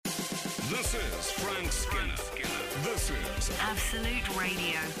This is Frank Skinner. This is Absolute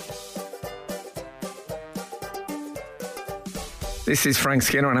Radio. This is Frank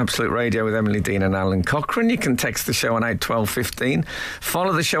Skinner on Absolute Radio with Emily Dean and Alan Cochrane. You can text the show on 81215.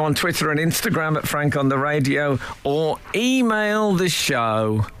 Follow the show on Twitter and Instagram at Frank on the Radio, or email the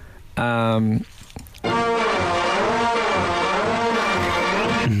show.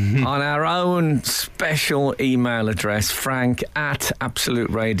 On our own special email address,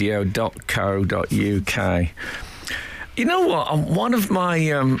 frank@absoluteradio.co.uk. You know what? One of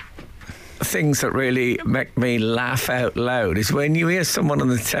my things that really make me laugh out loud is when you hear someone on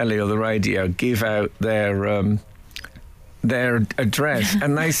the telly or the radio give out their address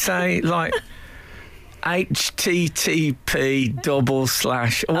and they say, like, HTTP / all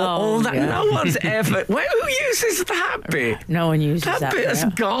that. Yeah. No one's ever. Who uses that bit? No one uses that. That bit has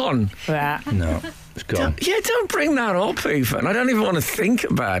gone. Yeah. No, it's gone. Don't bring that up even. I don't even want to think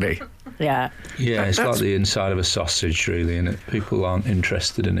about it. Yeah. Yeah, it's like the inside of a sausage, really, and people aren't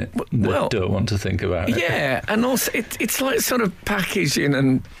interested in it. They don't want to think about it. Yeah, and also it's like sort of packaging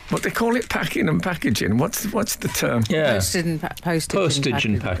and what they call it, packing and packaging. What's the term? Yeah, Postage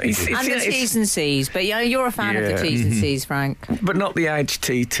and packaging. And the T's and C's, but you're a fan of the T's and C's, Frank. But not the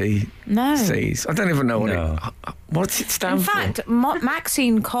HTT. No. C's. I don't even know what's it stand for. In fact,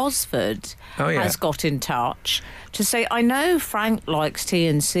 Maxine Cosford has got in touch to say, I know Frank likes T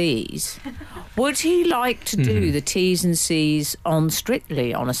and C's. Would he like to do the T's and C's on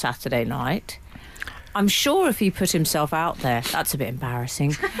Strictly on a Saturday night? I'm sure if he put himself out there, that's a bit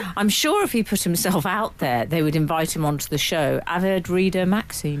embarrassing. I'm sure if he put himself out there, they would invite him onto the show. Avid reader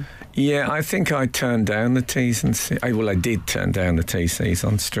Maxine. Yeah, I think I turned down the T's and C's. Well, I did turn down the T&Cs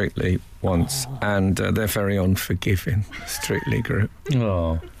on Strictly once, and they're very unforgiving, Strictly group.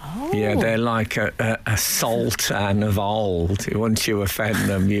 Oh. Yeah, they're like a sultan of old. Once you offend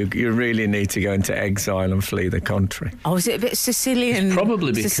them, you really need to go into exile and flee the country. Oh, is it a bit Sicilian? It's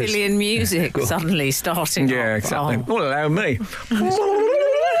probably because Sicilian music suddenly starting. Yeah, exactly. Oh. Well, allow me.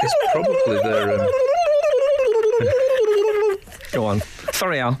 It's probably their... Go on.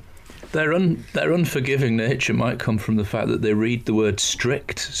 Sorry, Al. Their unforgiving nature might come from the fact that they read the word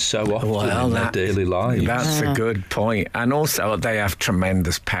strict so often in their daily lives. That's a good point. And also they have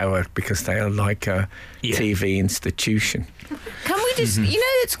tremendous power because they are like a TV institution. Can we just,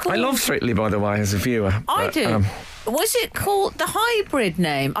 it's called... I love Strictly, by the way, as a viewer. I do. Was it called the hybrid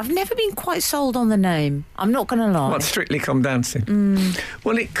name? I've never been quite sold on the name. I'm not going to lie. What, Strictly Come Dancing?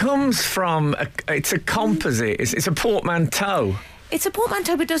 Well, it comes from, it's a composite. It's a portmanteau. It's a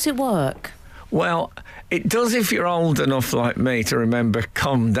portmanteau, but does it work? Well, it does if you're old enough like me to remember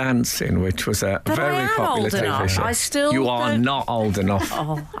Come Dancing, which was a very popular TV show. I still You are not old enough.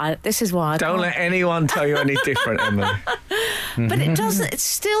 Oh, this is why I Don't let anyone tell you any different, Emily. But it doesn't. It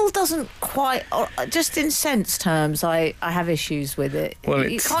still doesn't quite. Just in sense terms, I have issues with it. Well,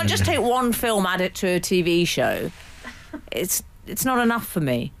 you can't just take one film, add it to a TV show. It's not enough for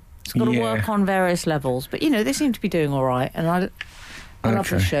me. It's got to work on various levels. But they seem to be doing all right, and I love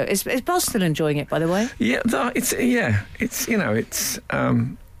the show. Is Buzz still enjoying it, by the way? Yeah, it's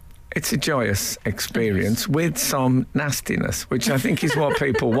a joyous experience with some nastiness, which I think is what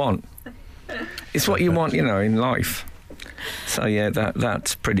people want. It's what you want, in life. So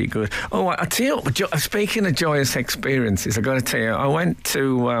that's pretty good. Oh, I tell you what, speaking of joyous experiences, I got to tell you, I went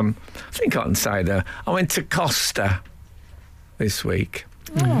to I think I can say that I went to Costa this week.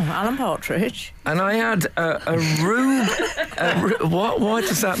 Oh, Alan Partridge. And I had a room. What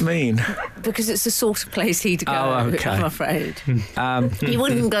does that mean? Because it's the sort of place he'd go, okay. I'm afraid. He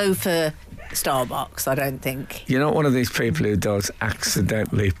wouldn't go for Starbucks, I don't think. You're not one of these people who does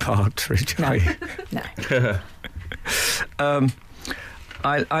accidentally Partridge, are you? No.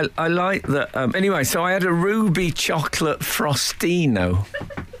 I like that. Anyway, so I had a ruby chocolate frostino.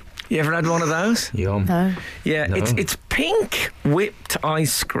 You ever had one of those? Yum. No. Yeah, No. It's pink whipped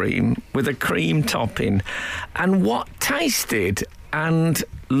ice cream with a cream topping, and what tasted and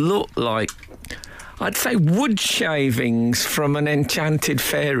looked like, I'd say, wood shavings from an enchanted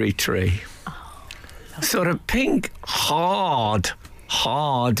fairy tree. Sort of pink, hard,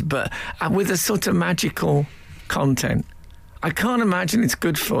 but with a sort of magical content. I can't imagine it's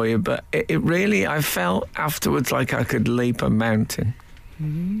good for you, but it really, I felt afterwards like I could leap a mountain.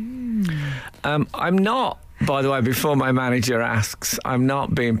 I'm not, by the way, before my manager asks, I'm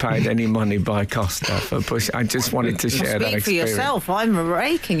not being paid any money by Costa for push. I just wanted to share that Speak for experience. yourself. I'm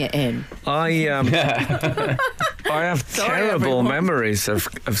raking it in. I have terrible memories of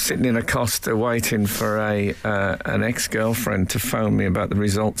sitting in a Costa waiting for an ex-girlfriend to phone me about the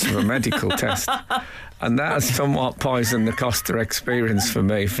results of a medical test. And that has somewhat poisoned the Costa experience for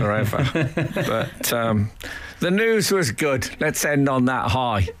me forever. But the news was good. Let's end on that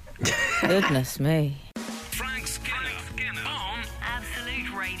high. Goodness me. Frank Skinner on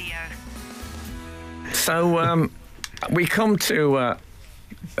Absolute Radio. So we come to...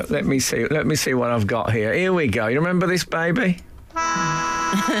 let me see what I've got here. Here we go. You remember this, baby?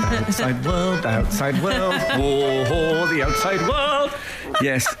 Outside world, whoa, the outside world.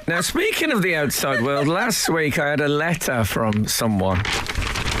 Yes. Now, speaking of the outside world, last week I had a letter from someone.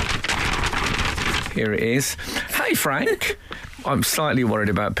 Here it is. Hey, Frank. I'm slightly worried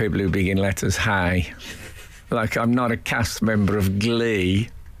about people who begin letters, hey. Like I'm not a cast member of Glee.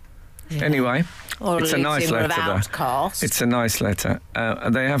 Yeah. Anyway, it's a nice letter, though. It's a nice letter.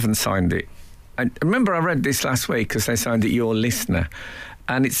 They haven't signed it. I remember I read this last week because they signed it, your listener.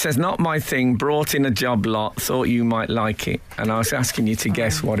 And it says, not my thing, brought in a job lot, thought you might like it. And I was asking you to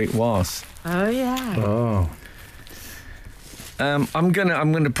guess what it was. Oh, yeah. Oh. I'm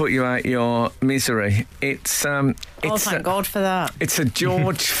gonna put you out your misery. It's thank God for that. It's a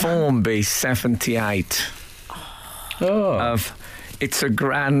George Formby 78. Of It's a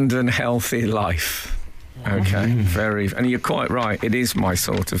Grand and Healthy Life. Okay, and you're quite right, it is my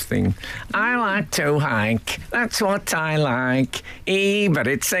sort of thing. I like to hike, that's what I like. But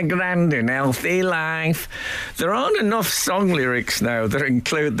it's a grand and healthy life. There aren't enough song lyrics now that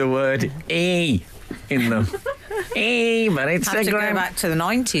include the word in them. But it's have to go back to the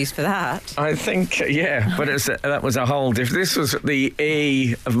 90s for that. I think, yeah, but that was a whole different... This was the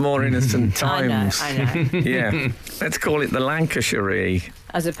E of more innocent times. I know. Yeah, let's call it the Lancashire E.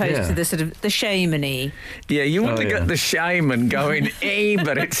 As opposed to the sort of the shaman E. Yeah, you want to get the shaman going,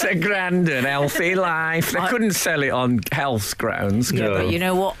 but it's a grand and healthy life. They couldn't sell it on health grounds. Yeah, but you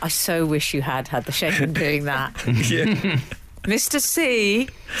know what? I so wish you had the shaman doing that. Yeah. Mr. C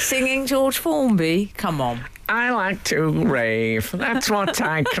singing George Formby, come on. I like to rave, that's what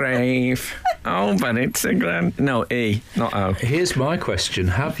I crave. But it's a grand... No, E, not O. Here's my question.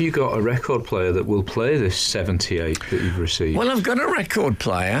 Have you got a record player that will play this 78 that you've received? Well, I've got a record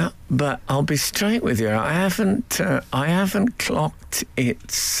player, but I'll be straight with you. I haven't clocked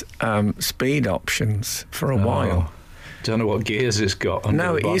its speed options for a while. Don't know what gears it's got.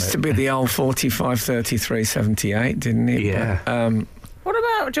 No, it used to be the old 45, 33, 78, didn't it? Yeah. But, what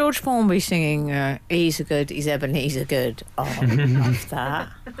about George Formby singing He's a good, he's Ebenezer good? Oh, I love that.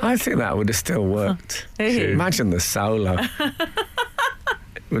 I think that would have still worked. True. Imagine the solo.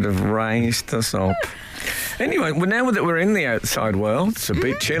 It would have raised us up. Anyway, well, now that we're in the outside world, it's a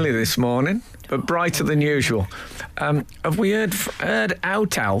bit chilly this morning, but brighter than usual. Have we heard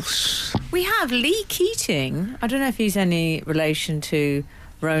out else? We have Lee Keating. I don't know if he's any relation to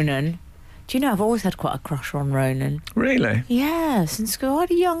Ronan. Do you know, I've always had quite a crush on Ronan. Really? Yeah, since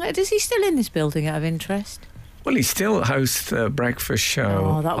quite a young... Is he still in this building out of interest? Well, he still hosts the breakfast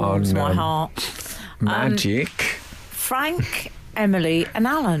show. Oh, that warms my heart. Magic. Frank, Emily and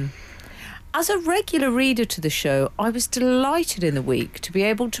Alun. As a regular reader to the show, I was delighted in the week to be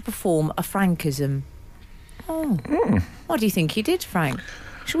able to perform a Frankism. What do you think you did, Frank?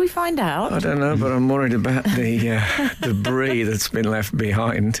 Shall we find out? I don't know, but I'm worried about the debris that's been left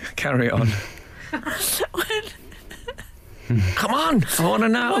behind. Carry on. Come on, I want to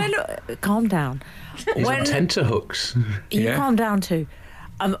know. Calm down. He's on tenterhooks. You calm down too.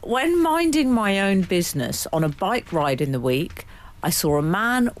 When minding my own business on a bike ride in the week, I saw a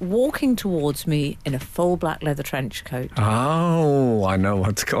man walking towards me in a full black leather trench coat. Oh, I know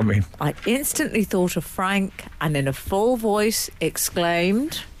what's coming. I instantly thought of Frank and in a full voice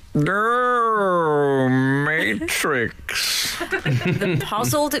exclaimed... No, Matrix. The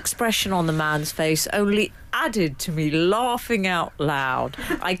puzzled expression on the man's face only added to me laughing out loud.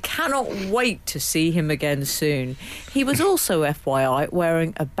 I cannot wait to see him again soon. He was also, FYI,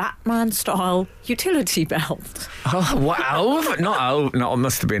 wearing a Batman-style utility belt. Oh, wow. Not, it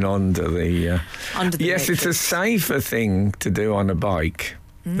must have been under the... Under the yes, Matrix. It's a safer thing to do on a bike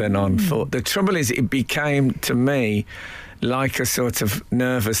than on foot. The trouble is, it became, to me... like a sort of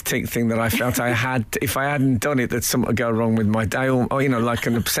nervous tick thing that I felt I had. If I hadn't done it, that something would go wrong with my day, or like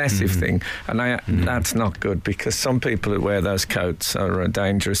an obsessive thing. And that's not good, because some people who wear those coats are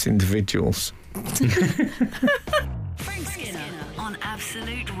dangerous individuals. Frank Skinner on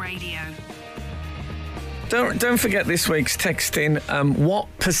Absolute Radio. Don't forget this week's text in. What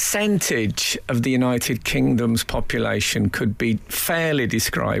percentage of the United Kingdom's population could be fairly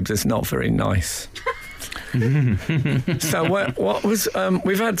described as not very nice? So what was...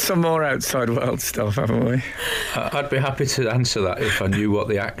 we've had some more outside world stuff, haven't we? I'd be happy to answer that if I knew what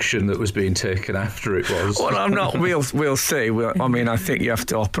the action that was being taken after it was. Well, I'm not. We'll see. I think you have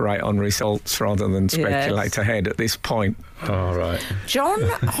to operate on results rather than speculate ahead at this point. All right. John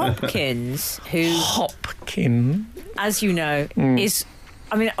Hopkins, who... as you know, is...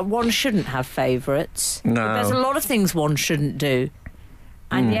 I mean, one shouldn't have favourites. No. There's a lot of things one shouldn't do.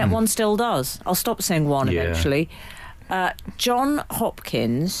 And yet one still does. I'll stop saying one eventually. John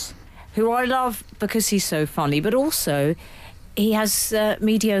Hopkins, who I love because he's so funny, but also he has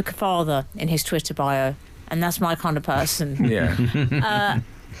mediocre father in his Twitter bio, and that's my kind of person. Yeah.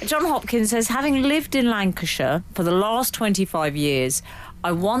 John Hopkins says, having lived in Lancashire for the last 25 years,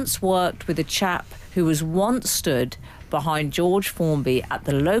 I once worked with a chap who was once stood behind George Formby at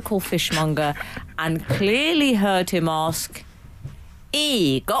the local fishmonger and clearly heard him ask...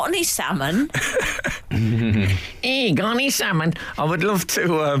 got any salmon? Got any salmon? I would love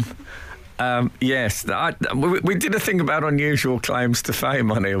to. Yes, we did a thing about unusual claims to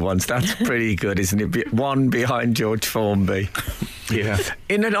fame on here once. That's pretty good, isn't it? One behind George Formby. Yeah.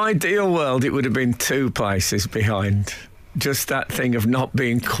 In an ideal world, it would have been two places behind. Just that thing of not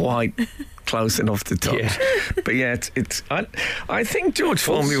being quite close enough to touch. Yeah. But yeah, I think George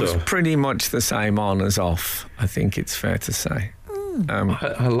Formby was pretty much the same on as off. I think it's fair to say.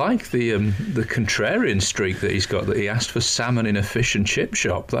 I like the contrarian streak that he's got, that he asked for salmon in a fish and chip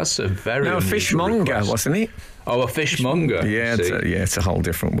shop. That's a very a fishmonger, wasn't he? Oh, a fishmonger. Yeah, it's a whole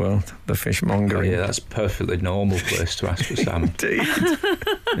different world, the fishmonger. Oh, yeah, that's a perfectly normal place to ask for salmon. Indeed.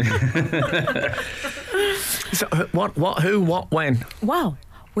 So, what, when? Well,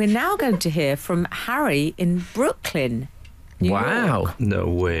 we're now going to hear from Harry in Brooklyn, New York. No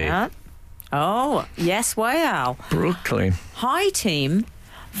way. Yeah. Oh, yes, wow. Brooklyn. Hi, team.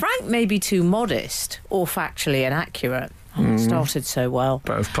 Frank may be too modest or factually inaccurate. Oh, it started so well.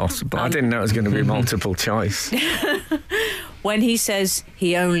 Both possible. I didn't know it was going to be multiple choice. When he says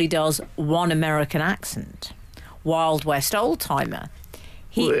he only does one American accent. Wild West old-timer.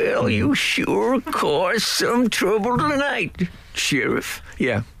 Well, you sure caused some trouble tonight, Sheriff.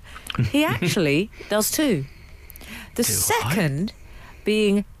 Yeah. He actually does too. The second...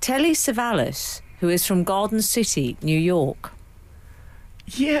 being Telly Savalas, who is from Garden City, New York.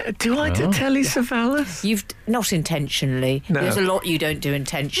 Yeah, do I do Telly Savalas? You've not intentionally. No. There's a lot you don't do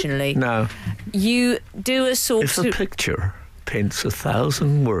intentionally. No. You do a sort of... If a picture paints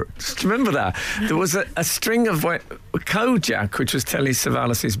 1,000 words. Do you remember that? There was a string of... Kojak, which was Telly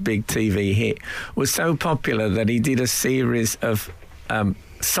Savalas' big TV hit, was so popular that he did a series of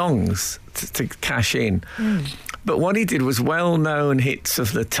songs to cash in. But what he did was well-known hits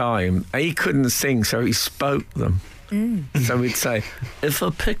of the time. He couldn't sing, so he spoke them. So he'd say, if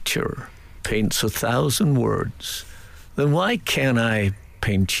a picture paints 1,000 words, then why can't I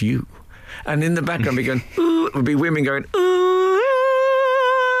paint you? And in the background, be going, ooh, it would be women going, ooh.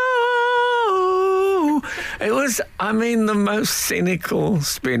 It was, the most cynical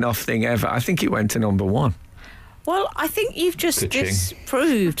spin-off thing ever. I think it went to number one. Well, I think you've just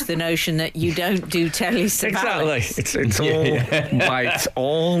disproved the notion that you don't do Telly Savalas. Exactly. It's all white,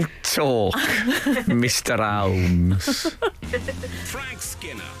 all talk, Mr. Holmes. Frank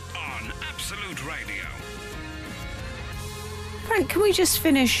Skinner on Absolute Radio. Frank, can we just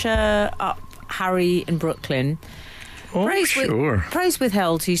finish up Harry in Brooklyn? Oh, sure. Praise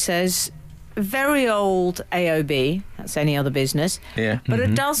withheld, he says. Very old AOB, that's any other business. Yeah. But a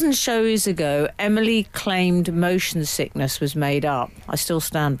dozen shows ago, Emily claimed motion sickness was made up. I still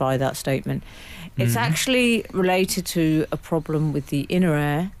stand by that statement. It's actually related to a problem with the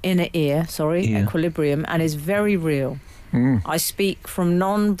inner ear, equilibrium, and is very real. I speak from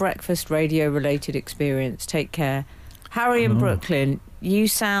non-breakfast radio-related experience. Take care. Harry in Brooklyn, you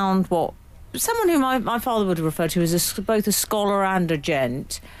sound someone who my father would refer to as both a scholar and a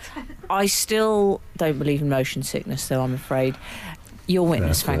gent. I still don't believe in motion sickness, though, I'm afraid. Your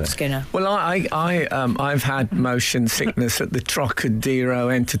witness, Frank Skinner. Well, I've had motion sickness at the Trocadero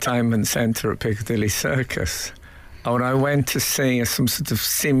Entertainment Centre at Piccadilly Circus. When I went to see some sort of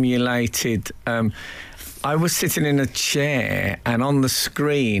simulated... I was sitting in a chair, and on the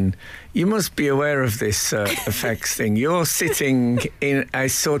screen, you must be aware of this effects thing. You're sitting in a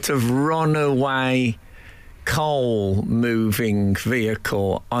sort of runaway coal-moving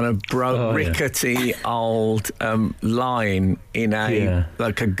vehicle on a rickety old line in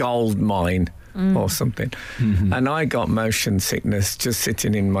like a gold mine or something. And I got motion sickness just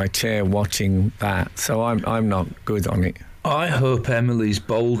sitting in my chair watching that. So I'm not good on it. I hope Emily's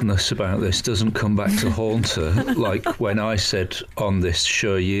boldness about this doesn't come back to haunt her, like when I said on this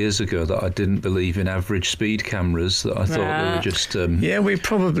show years ago that I didn't believe in average speed cameras, that I thought they were just... yeah, we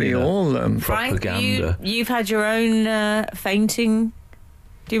probably all... propaganda. Frank, you've had your own fainting...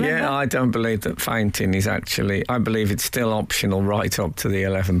 Do you remember? Yeah, I don't believe that fainting is actually... I believe it's still optional right up to the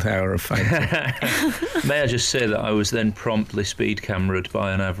 11th hour of fainting. May I just say that I was then promptly speed cameraed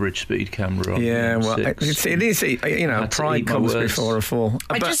by an average speed camera on it is, you know, pride comes before a fall.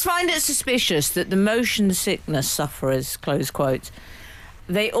 I just find it suspicious that the motion sickness sufferers, close quotes,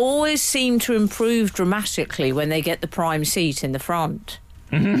 they always seem to improve dramatically when they get the prime seat in the front.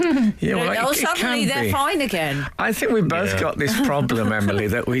 Suddenly they're fine again. I think we both got this problem, Emily,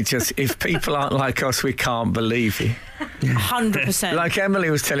 that we just, if people aren't like us, we can't believe you. 100%. Like Emily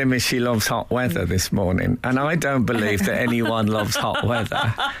was telling me she loves hot weather this morning, and I don't believe that anyone loves hot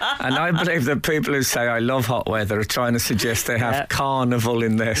weather. And I believe that people who say I love hot weather are trying to suggest they have carnival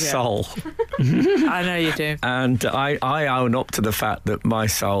in their soul. I know you do. And I own up to the fact that my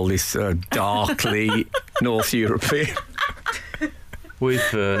soul is darkly North European. We've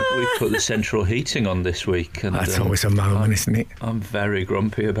put the central heating on this week, and that's always a moment, isn't it? I'm very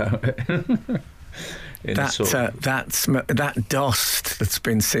grumpy about it. That dust that's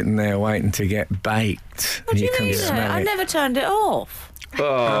been sitting there waiting to get baked. What do you mean? I never turned it off.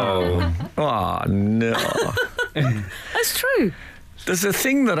 Oh no! That's true. There's a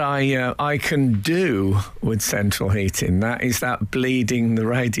thing that I can do with central heating. That is that bleeding the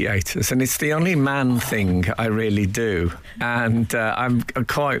radiators, and it's the only man thing I really do, and I'm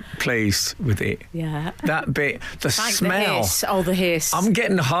quite pleased with it. Yeah. That bit, the smell. The hiss. I'm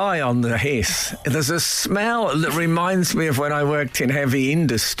getting high on the hiss. There's a smell that reminds me of when I worked in heavy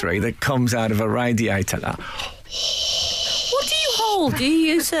industry that comes out of a radiator. What do you hold? Do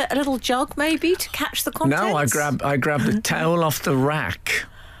you use a little jug maybe to catch the contents? No, I grab the towel off the rack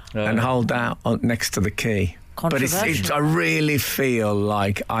and hold that next to the key. But I really feel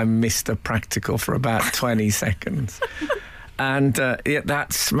like I'm Mr. Practical for about 20 seconds. And that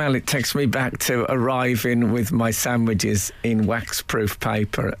smell, it takes me back to arriving with my sandwiches in wax-proof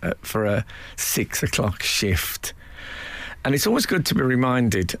paper for a 6 o'clock shift. And it's always good to be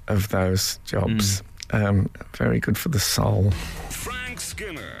reminded of those jobs. Very good for the soul. Frank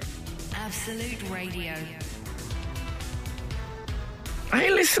Skinner. Absolute Radio.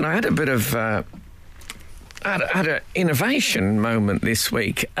 Hey, listen, I had a bit of... had an innovation moment this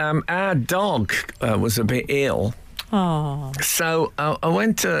week. Our dog was a bit ill. Oh. So I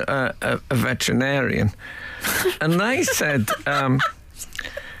went to a veterinarian, and they said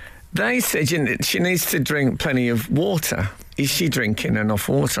she needs to drink plenty of water. Is she drinking enough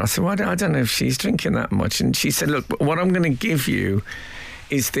water? I said, well, I don't know if she's drinking that much. And she said, look, what I'm going to give you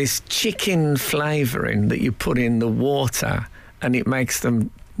is this chicken flavouring that you put in the water, and it makes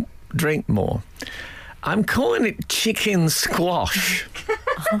them drink more. I'm calling it chicken squash.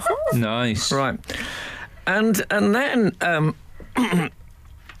 Nice. Right. And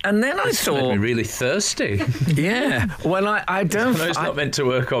then I thought... Made me really thirsty. Yeah. Well, I don't... No, it's not meant to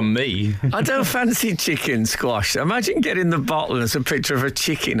work on me. I don't fancy chicken squash. Imagine getting the bottle and there's a picture of a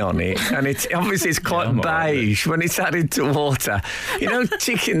chicken on it, and it's quite beige when it's added to water. You know,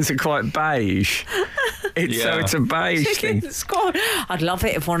 chickens are quite beige. So it's a beige chicken thing. Squash. I'd love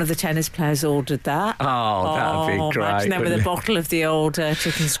it if one of the tennis players ordered that. Oh, that'd be great. Imagine them with a bottle of the old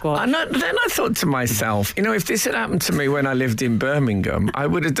chicken squash. And then I thought to myself, you know, if this had happened to me when I lived in Birmingham, I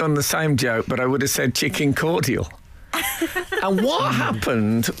would have done the same joke, but I would have said chicken cordial. And what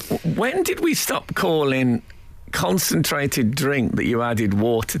happened? When did we stop calling concentrated drink that you added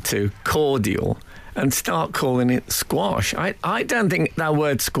water to cordial and start calling it squash? I don't think that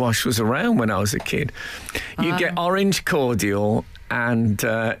word squash was around when I was a kid. You get orange cordial and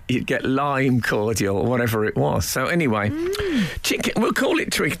you'd get lime cordial or whatever it was. So anyway, we'll call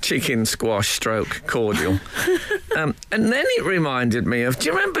it chicken squash stroke cordial. And then it reminded me of, do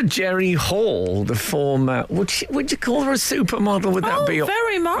you remember Jerry Hall, the former, would you call her a supermodel? Would that be?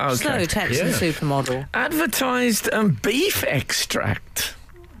 Very much so, Texan supermodel. Advertised beef extract.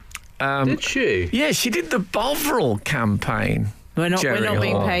 Did she? Yeah, she did the Bovril campaign. We're not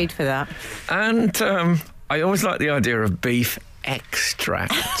being paid for that. And I always like the idea of beef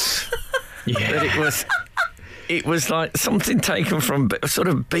extracts. That it was like something taken from sort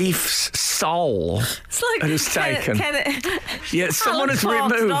of beef's soul. It's like who's taken. Someone has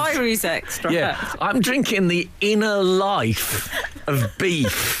Clark's removed. Diaries extract. Yeah, I'm drinking the inner life of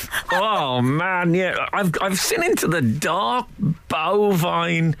beef. Oh man, yeah, I've seen into the dark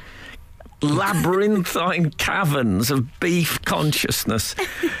bovine labyrinthine caverns of beef consciousness,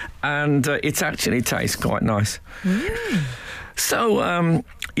 and it actually tastes quite nice. So,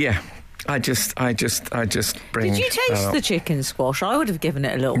 yeah. I just bring. Did you taste the chicken squash? I would have given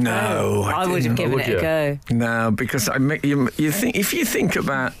it a little. No, I would have given it a go. No, because you think if you think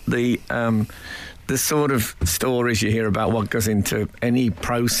about the sort of stories you hear about what goes into any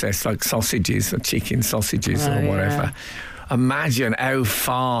process like sausages or chicken sausages or whatever. Yeah. Imagine how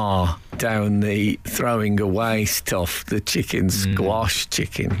far down the throwing away stuff the chicken squash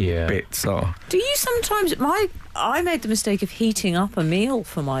chicken bits are. Do you sometimes... I made the mistake of heating up a meal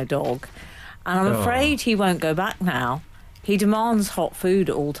for my dog, and I'm afraid he won't go back now. He demands hot food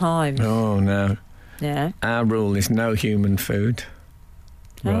at all times. Oh, no. Yeah. Our rule is no human food.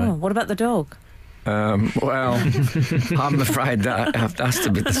 Right. Oh, what about the dog? Well, I'm afraid that has to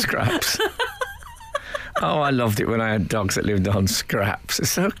be the scraps. Oh, I loved it when I had dogs that lived on scraps.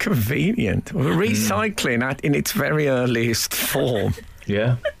 It's so convenient. Recycling in its very earliest form.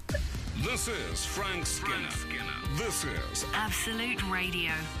 Yeah. This is Frank Skinner. This is Absolute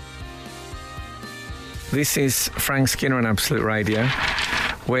Radio. This is Frank Skinner on Absolute Radio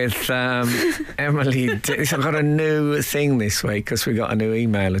with Emily. I've got a new thing this week because we got a new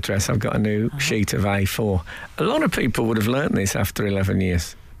email address. I've got a new sheet of A4. A lot of people would have learnt this after 11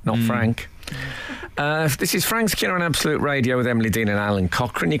 years. Not Frank. This is Frank Skinner on Absolute Radio with Emily Dean and Alan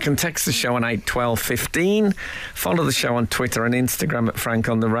Cochrane. You can text the show on 81215. Follow the show on Twitter and Instagram at Frank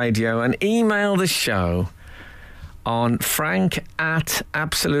on the Radio, and email the show on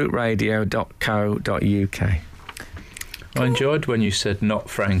frank@absoluteradio.co.uk. I enjoyed when you said not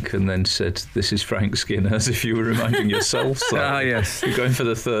Frank and then said this is Frank Skinner, as if you were reminding yourself. Yes. You're going for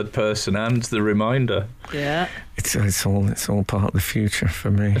the third person and the reminder. Yeah. It's all part of the future for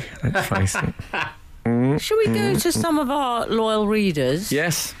me, let's face it. Shall we go to some of our loyal readers?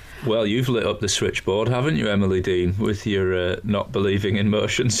 Yes. Well, you've lit up the switchboard, haven't you, Emily Dean, with your not believing in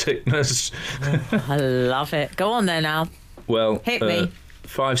motion sickness? I love it. Go on there now. Well, hit me.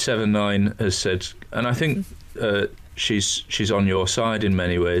 579 has said, and I think she's on your side in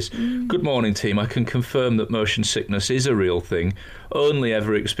many ways. Good morning, team. I can confirm that motion sickness is a real thing. Only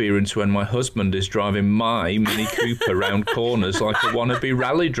ever experienced when my husband is driving my Mini Cooper round corners like a wannabe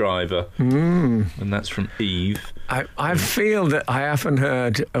rally driver. And that's from Eve. I feel that I haven't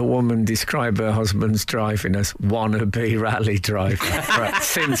heard a woman describe her husband's driving as wannabe rally driver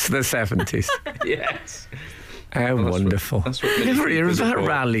since the 70s. Yes. How wonderful. That's what Never hear about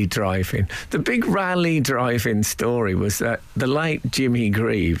rally driving. The big rally driving story was that the late Jimmy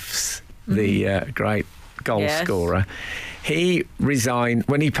Greaves, the great goal scorer, he resigned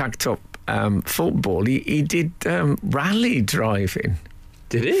when he packed up football. He did rally driving.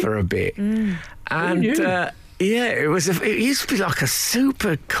 Did he? For a bit. And it used to be like a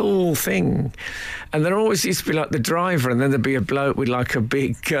super cool thing. And there always used to be like the driver, and then there'd be a bloke with like a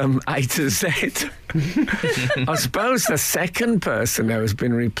big A to Z. I suppose the second person now has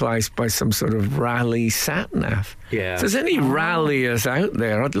been replaced by some sort of rally sat-nav. Yeah. If there's any ralliers out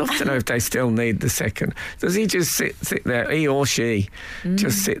there, I'd love to know if they still need the second. Does he just sit there, he or she,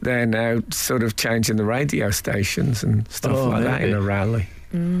 just sit there now sort of changing the radio stations and stuff like that in a rally?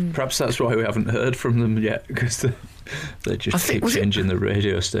 Perhaps that's why we haven't heard from them yet, because they just keep changing the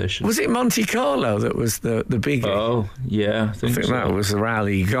radio station. Was it Monte Carlo that was the biggie? Oh, yeah, I think so. That was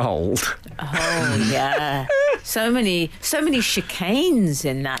Rally Gold. Oh, yeah. So many chicanes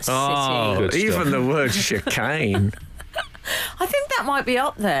in that city. Oh, even the word chicane. I think that might be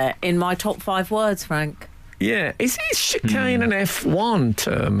up there in my top 5 words, Frank. Yeah. Is chicane an F1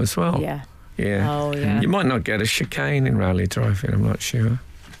 term as well? Yeah. Yeah. Oh, yeah. You might not get a chicane in rally driving, I'm not sure.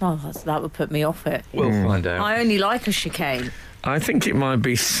 Oh, that would put me off it. We'll find out. I only like a chicane. I think it might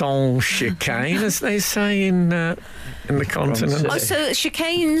be sans chicane, as they say in the continent. Oh, so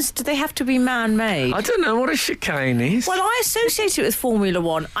chicanes, do they have to be man-made? I don't know what a chicane is. Well, I associate it with Formula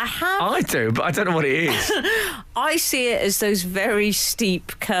One. I do, but I don't know what it is. I see it as those very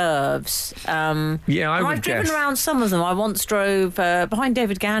steep curves. I've driven around some of them. I once drove behind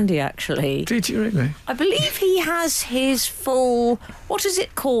David Gandy, actually. Did you really? I believe he has his full... What is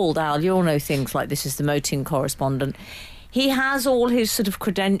it called, Al? You'll know things like this as the motoring correspondent. He has all his sort of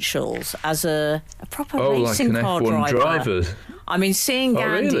credentials as a proper racing car F1 driver. I mean, seeing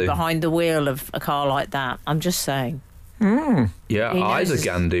Gandy behind the wheel of a car like that, I'm just saying. Yeah, either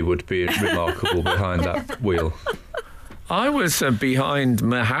Gandy would be remarkable behind that wheel. I was behind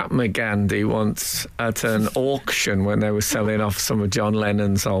Mahatma Gandhi once at an auction when they were selling off some of John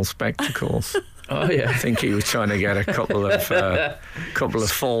Lennon's old spectacles. Oh yeah, I think he was trying to get a couple of fallback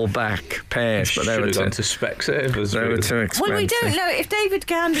pairs, but they were gone to Specsavers. They were too expensive. Well, we don't know if David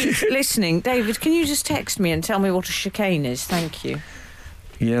Gandy's listening. David, can you just text me and tell me what a chicane is? Thank you.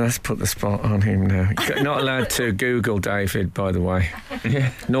 Yeah, let's put the spot on him now. You're not allowed to Google David, by the way.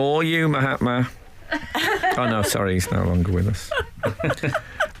 Yeah. Nor you, Mahatma. Oh no, sorry, he's no longer with us.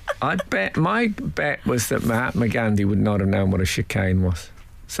 My bet was that Mahatma Gandhi would not have known what a chicane was.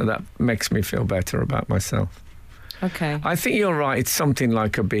 So that makes me feel better about myself. Okay. I think you're right. It's something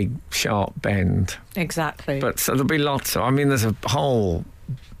like a big sharp bend. Exactly. But so there'll be lots of... I mean, there's a whole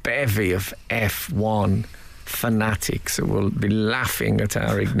bevy of F1 fanatics who will be laughing at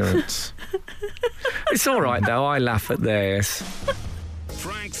our ignorance. It's all right, though. I laugh at theirs.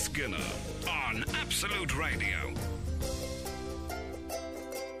 Frank Skinner on Absolute Radio.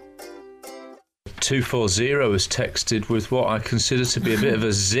 240 has texted with what I consider to be a bit of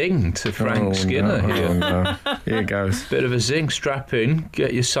a zing to Frank Skinner here. Oh, no. Here goes. Bit of a zing. Strap in.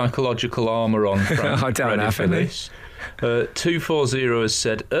 Get your psychological armour on, Frank. I don't have any. 240 has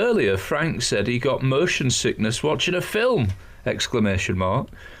said, earlier Frank said he got motion sickness watching a film! !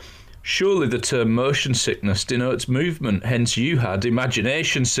 Surely the term motion sickness denotes movement, hence you had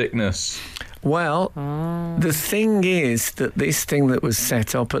imagination sickness. Well, the thing is that this thing that was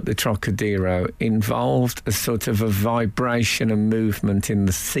set up at the Trocadero involved a sort of a vibration and movement in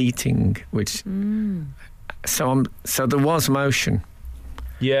the seating, which... So there was motion.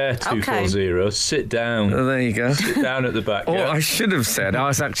 Yeah, 240. Okay. Sit down. Oh, there you go. Sit down at the back. Oh, yeah. I should have said I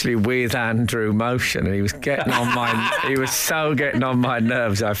was actually with Andrew Motion, and he was getting on my. He was so getting on my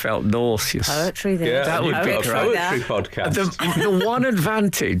nerves. I felt nauseous. Poetry there. Yeah, that would be a poetry podcast. The one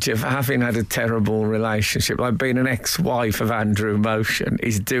advantage of having had a terrible relationship, like being an ex-wife of Andrew Motion,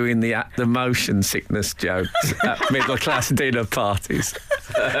 is doing the motion sickness jokes at middle class dinner parties.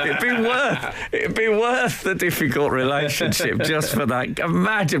 It'd be worth the difficult relationship just for that.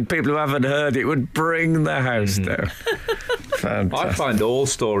 Imagine people who haven't heard it would bring the house down. Fantastic. I find all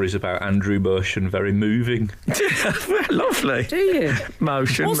stories about Andrew Motion very moving. Lovely. Do you?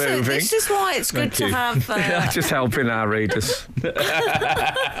 Motion, also, moving. This is why it's good to have... just helping our readers.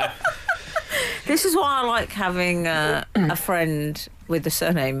 This is why I like having a friend with the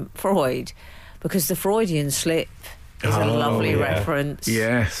surname Freud, because the Freudian slip is a lovely reference.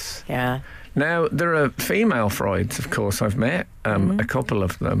 Yes. Yeah. Now, there are female Freuds, of course. I've met a couple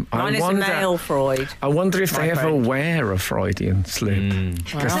of them. Mine is a male Freud. I wonder if they ever wear a Freudian slip,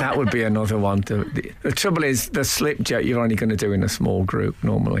 because that would be another one. The trouble is, the slip joke you're only going to do in a small group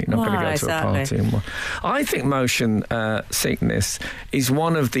normally. You're not going to go to a party. And I think motion sickness is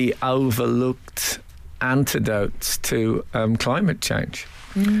one of the overlooked antidotes to climate change.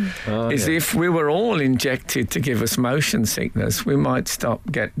 If we were all injected to give us motion sickness, we might stop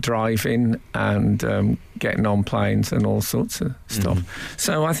driving and getting on planes and all sorts of stuff.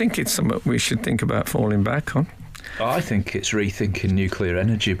 So I think it's something we should think about falling back on. I think it's rethinking nuclear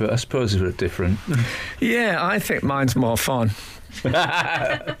energy, but I suppose we're different. Yeah, I think mine's more fun. For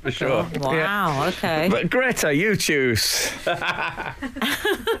sure. Oh, wow, yeah. Okay. But Greta, you choose.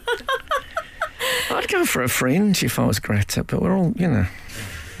 I'd go for a fringe if I was Greta, but we're all,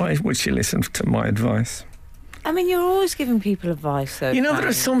 why would she listen to my advice? I mean, you're always giving people advice, though. There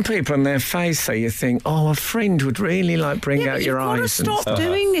are some people on their face that you think, a fringe would really bring out your eyes. You've got to stop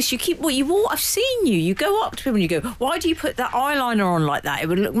doing this. You keep I've seen you. You go up to people and you go, why do you put that eyeliner on like that? It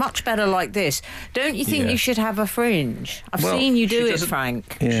would look much better like this. Don't you think you should have a fringe? I've seen you do it,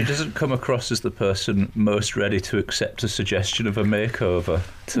 Frank. Yeah. She doesn't come across as the person most ready to accept a suggestion of a makeover.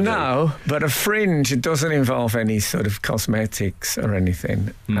 No, but a fringe, it doesn't involve any sort of cosmetics or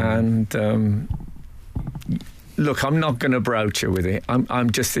anything. And... look, I'm not going to broach her with it.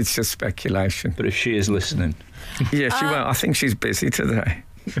 It's just speculation. But if she is listening... Yeah, she will. I think she's busy today.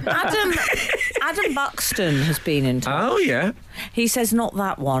 Adam Buxton has been in touch. Oh, yeah. He says not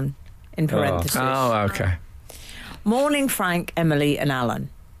that one, in parentheses. Oh, okay. Morning, Frank, Emily and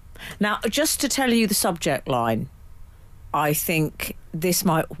Alan. Now, just to tell you the subject line, I think this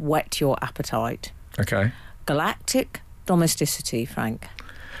might whet your appetite. Okay. Galactic domesticity, Frank.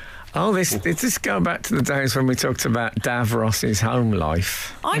 Oh, this go back to the days when we talked about Davros's home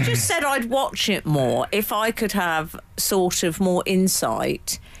life. I just said I'd watch it more if I could have sort of more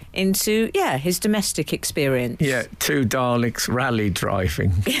insight into, his domestic experience. Yeah, 2 Daleks rally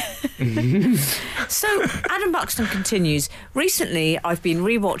driving. So, Adam Buxton continues, recently I've been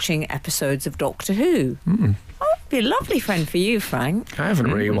rewatching episodes of Doctor Who. Oh, it'd be a lovely friend for you, Frank. I haven't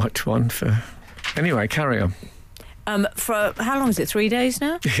rewatched one for... Anyway, carry on. For how long is it? 3 days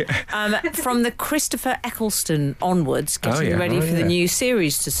now? Yeah. From the Christopher Eccleston onwards, getting ready for the new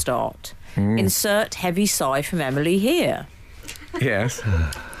series to start. Insert heavy sigh from Emily here. Yes.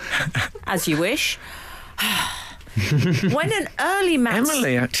 As you wish. When an early maths...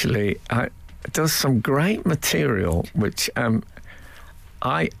 Emily actually does some great material, which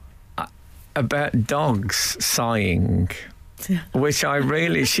about dogs sighing, which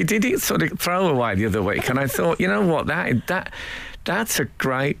she did it sort of throwaway the other week, and I thought, you know what, that's a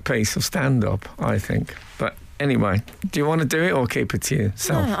great piece of stand-up, I think. But anyway, do you want to do it or keep it to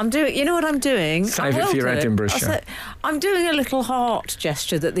yourself? No, I'm doing... You know what I'm doing? Save it for your Edinburgh show. I'm doing a little heart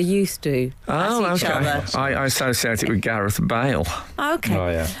gesture that the youth do. Oh, okay. Other. I associate it with Gareth Bale. Okay. Oh,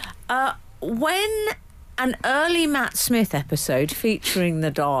 yeah. When an early Matt Smith episode featuring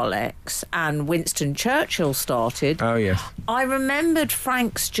the Daleks and Winston Churchill started... Oh, yes. I remembered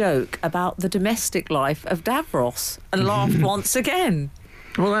Frank's joke about the domestic life of Davros and laughed once again.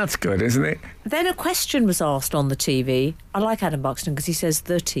 Well, that's good, isn't it? Then a question was asked on the TV. I like Adam Buxton because he says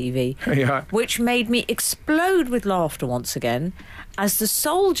the TV. Yeah. Which made me explode with laughter once again as the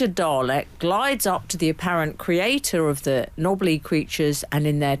soldier Dalek glides up to the apparent creator of the knobbly creatures and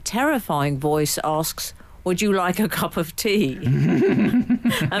in their terrifying voice asks, "Would you like a cup of tea?"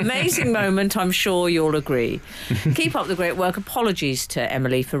 Amazing moment, I'm sure you'll agree. Keep up the great work. Apologies to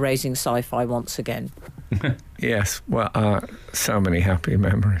Emily for raising sci-fi once again. Yes, well, so many happy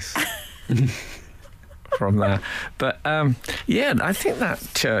memories from that. But, yeah, I think that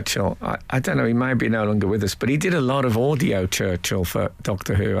Churchill, I don't know, he may be no longer with us, but he did a lot of audio Churchill for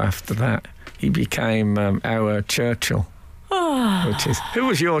Doctor Who after that. He became our Churchill. Which is, who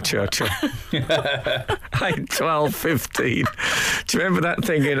was your Churchill? 12, 15. Do you remember that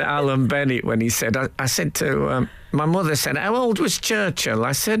thing in Alan Bennett when he said, I said to, my mother said, how old was Churchill?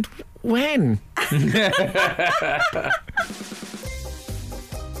 I said, when?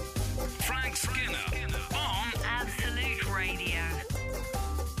 Frank Skinner on Absolute Radio.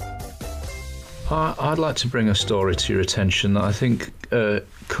 I'd like to bring a story to your attention that I think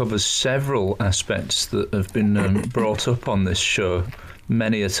covers several aspects that have been brought up on this show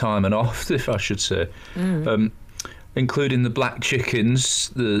many a time and oft, if I should say, including the Black Chickens,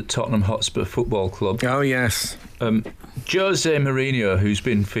 the Tottenham Hotspur Football Club. Oh, yes. Jose Mourinho, who's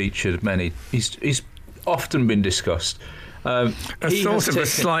been featured he's often been discussed. A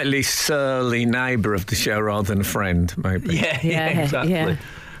slightly surly neighbour of the show rather than a friend, maybe. Yeah, exactly. Yeah.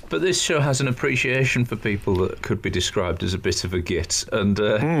 But this show has an appreciation for people that could be described as a bit of a git, and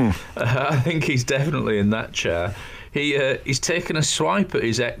I think he's definitely in that chair. He's taken a swipe at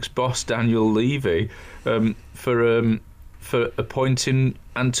his ex-boss Daniel Levy for appointing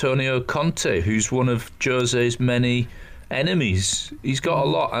Antonio Conte, who's one of Jose's many enemies. He's got a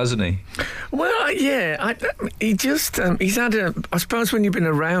lot, hasn't he? Well, yeah. He's had I suppose when you've been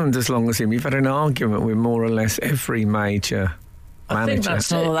around as long as him, you've had an argument with more or less every major manager. I think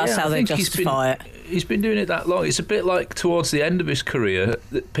that's it. That's how they justify it. He's been doing it that long. It's a bit like towards the end of his career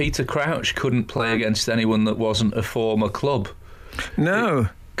that Peter Crouch couldn't play against anyone that wasn't a former club. No.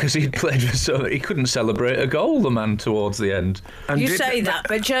 Because he'd played so he couldn't celebrate a goal, the man, towards the end. And you say that,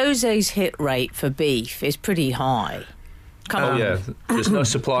 but Jose's hit rate for beef is pretty high. Come on. Yeah, there's no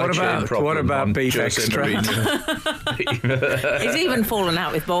supply chain problem. What about beef extra? He's even fallen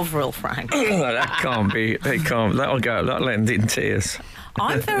out with Bovril, Frank. That can't be. They can't. That'll end in tears.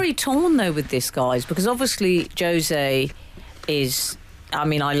 I'm very torn though with this, guys, because obviously Jose is. I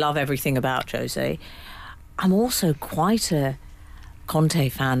mean, I love everything about Jose. I'm also quite a Conte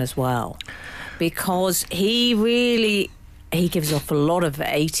fan as well, because he gives off a lot of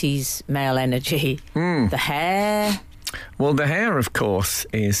 80s male energy. The hair. Well, the hair, of course,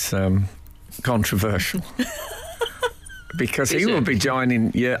 is controversial. Because he will be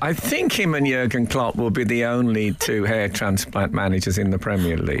joining... I think him and Jurgen Klopp will be the only two hair transplant managers in the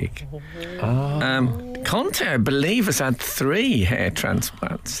Premier League. Conte, I believe, has had 3 hair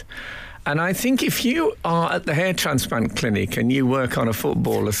transplants. And I think if you are at the hair transplant clinic and you work on a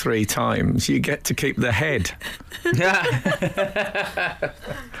footballer 3 times, you get to keep the head.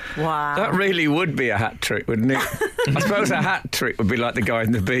 Wow. That really would be a hat trick, wouldn't it? I suppose a hat trick would be like the guy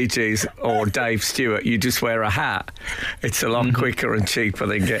in the Bee Gees or Dave Stewart. You just wear a hat. It's a lot quicker and cheaper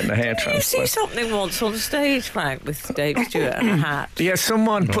than getting a hair transplant. Did you see something once on stage, Frank, with Dave Stewart and a hat? Yeah,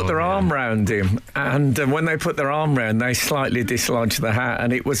 someone put their arm round him, and when they put their arm round, they slightly dislodged the hat,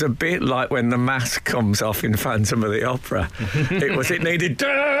 and it was a bit like when the mask comes off in Phantom of the Opera. It needed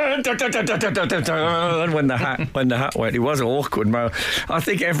and when the hat went, it was awkward. I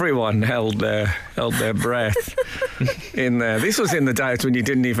think everyone held their breath in there. This was in the days when you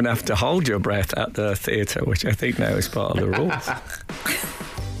didn't even have to hold your breath at the theatre, which I think now is part of the rules.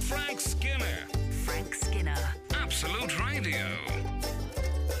 Frank Skinner. Frank Skinner. Absolute Radio.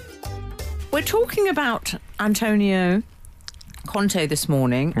 We're talking about Antonio Conte this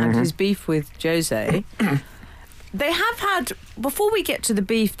morning and his beef with Jose. They have had, before we get to the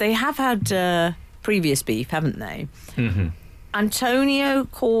beef, they have had previous beef, haven't they? Mm-hmm. Antonio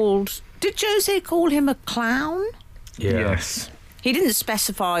did Jose call him a clown? Yeah. Yes. He didn't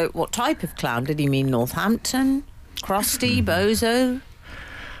specify what type of clown. Did he mean Northampton, crusty, bozo?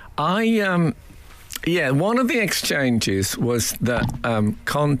 One of the exchanges was that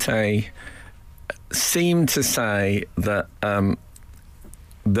Conte seemed to say that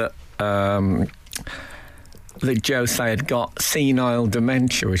Jose had got senile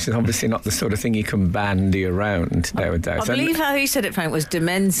dementia, which is obviously not the sort of thing you can bandy around nowadays. I believe how he said it, Frank, was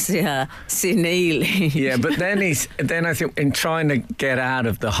dementia senile. Yeah, but then I think in trying to get out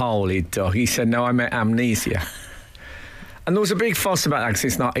of the hole he'd dug, he said, no, I meant amnesia. And there was a big fuss about that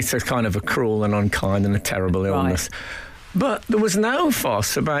because it's a kind of a cruel and unkind and a terrible illness. Right. But there was no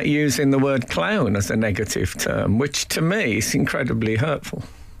fuss about using the word clown as a negative term, which to me is incredibly hurtful.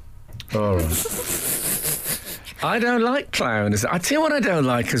 All right. I don't like clowns. I tell you what I don't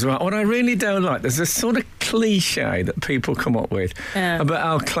like as well. What I really don't like, there's this sort of cliche that people come up with about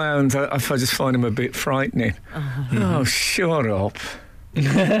how clowns, I just find them a bit frightening. Oh, shut up.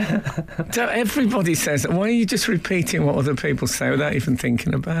 Everybody says that. Why are you just repeating what other people say without even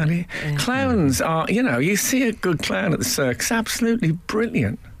thinking about it? Yeah. Clowns are, you see a good clown at the circus, absolutely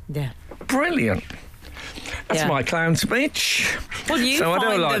brilliant. Yeah. Brilliant. That's my clown speech. Well, I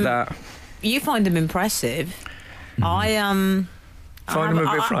don't like that. You find them impressive. I find them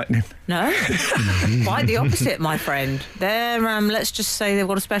a bit frightening. No, quite the opposite, my friend. They're let's just say they've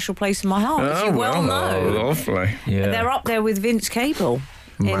got a special place in my heart. As you well know, lovely. Yeah. They're up there with Vince Cable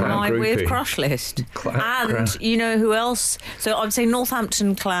in my weird crush list. And you know who else? So I'd say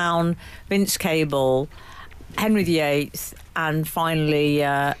Northampton clown, Vince Cable, Henry VIII, and finally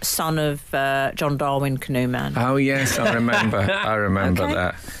son of John Darwin, Canoeman. Oh yes, I remember. I remember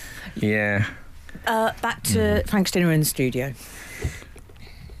that. Yeah. Back to Frank's dinner in the studio.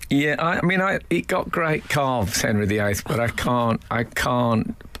 Yeah, he got great calves, Henry VIII, but I can't.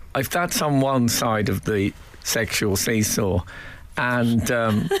 If that's on one side of the sexual seesaw, and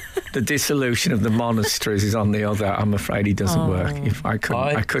the dissolution of the monasteries is on the other, I'm afraid he doesn't work. If I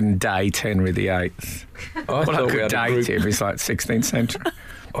couldn't date Henry VIII. I could date him. He's like 16th century.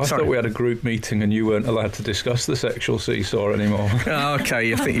 I thought we had a group meeting and you weren't allowed to discuss the sexual seesaw anymore.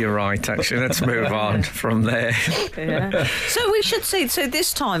 Okay, I think you're right, actually. Let's move on from there. Yeah. So we should say,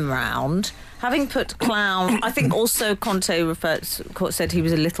 this time round, having put clown, I think also Conte said he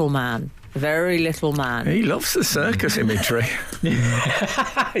was a little man. A very little man. He loves the circus imagery.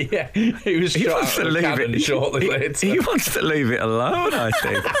 Yeah, he wants to leave it shortly later. He wants to leave it alone, I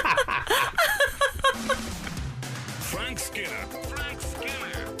think. Frank Skinner.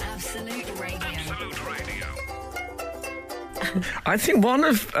 Absolute Radio. I think one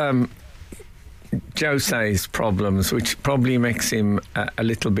of Jose's problems, which probably makes him a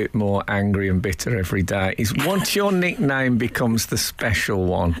little bit more angry and bitter every day, is once your nickname becomes the special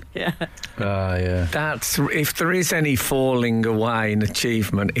one. Yeah. Yeah. That's, if there is any falling away in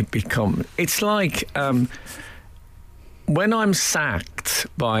achievement, it's like when I'm sacked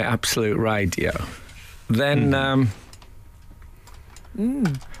by Absolute Radio, then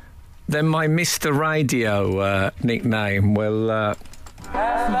then my Mr. Radio nickname will...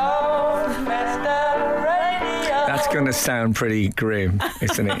 Hello, Mr. Radio. That's going to sound pretty grim,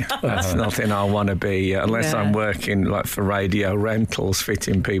 isn't it? That's nothing I want to be, unless I'm working like for radio rentals,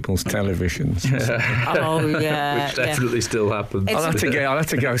 fitting people's televisions. Oh, yeah. Which definitely still happens. I'll have to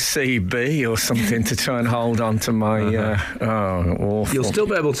go CB or something to try and hold on to my... awful. You'll still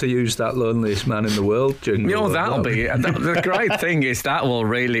be able to use that loneliest man in the world jingle. That'll be... The great thing is that will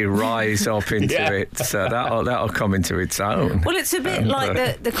really rise up into it. So that'll come into its own. Well, it's a bit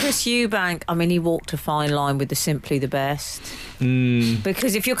like the Chris Eubank. I mean, he walked a fine line with the Simply the Best.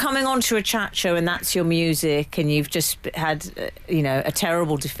 Because if you're coming onto a chat show and that's your music and you've just had, a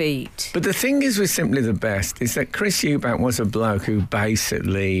terrible defeat. But the thing is with Simply the Best is that Chris Eubank was a bloke who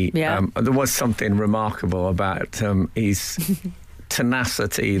basically... there was something remarkable about his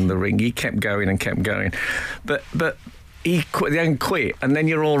tenacity in the ring. He kept going and kept going. But he then quit, and then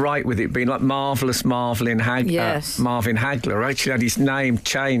you're all right with it being like Marvellous Marvin Hagler. Actually had his name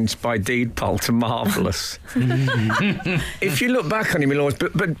changed by deed poll to Marvellous. If you look back on him,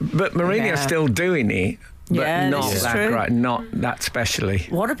 but Mourinho's still doing it. But not that great, not that specially.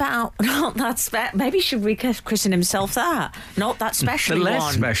 What about not that maybe should we christen himself that? Not that special one. The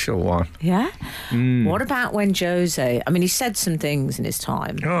less special one. Yeah? What about when Jose... I mean, he said some things in his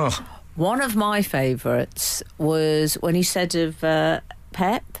time. Oh. One of my favourites was when he said of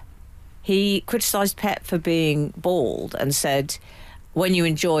Pep, he criticised Pep for being bald and said, when you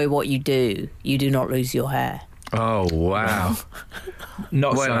enjoy what you do not lose your hair. Oh, wow.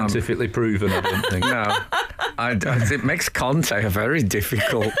 Not scientifically proven, I don't think. No. It makes Conte a very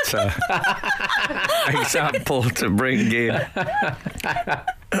difficult example to bring in.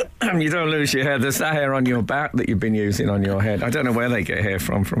 You don't lose your hair. There's that hair on your back that you've been using on your head. I don't know where they get hair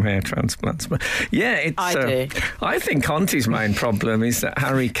from hair transplants. But yeah, I do. I think Conte's main problem is that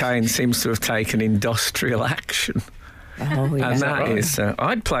Harry Kane seems to have taken industrial action. Oh, yeah. And that is,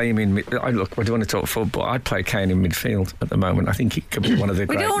 I'd play him in. Look, we don't want to talk football. I'd play Kane in midfield at the moment. I think he could be one of the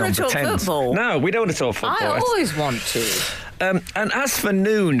great number 10s. We don't want to talk football. No, we don't want to talk football. I always want to. And as for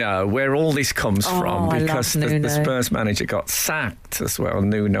Nuno, where all this comes from, because the Spurs manager got sacked as well,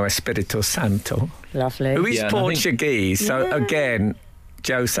 Nuno Espirito Santo. Lovely. Who is Portuguese, so again,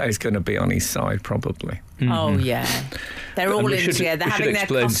 Jose's going to be on his side probably. Mm-hmm. Oh, yeah. They're all in together, having their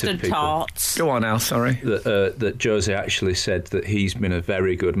custard tarts. Go on, Al, sorry. That Jose actually said that he's been a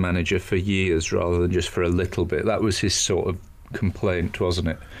very good manager for years rather than just for a little bit. That was his sort of complaint, wasn't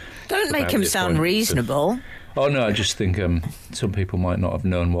it? Don't make him sound reasonable. Oh, no, I just think some people might not have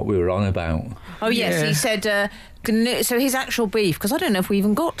known what we were on about. Oh, yes, he said... so his actual beef, because I don't know if we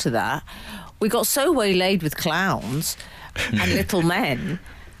even got to that, we got so waylaid with clowns and little men,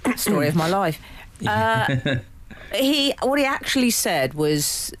 story of my life. What he actually said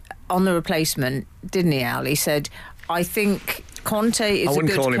was, on the replacement, didn't he, Al? He said, I think Conte is a good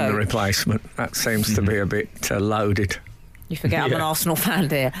coach. I wouldn't call him the replacement. That seems to be a bit loaded. You forget I'm an Arsenal fan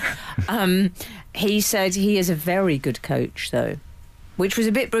here. He said he is a very good coach, though, which was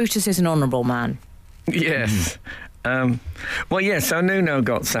a bit Brutus is an honourable man. Yes. So Nuno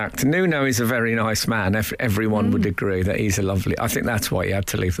got sacked. Nuno is a very nice man. Everyone would agree that he's a lovely... I think that's why he had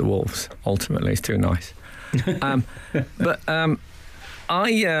to leave the Wolves. Ultimately, he's too nice.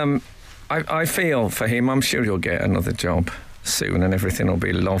 I feel for him. I'm sure he'll get another job soon and everything will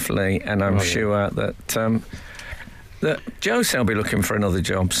be lovely. And I'm sure that Jose will be looking for another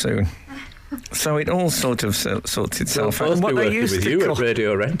job soon. So it all sort of sorts itself out. We'll both be working with you at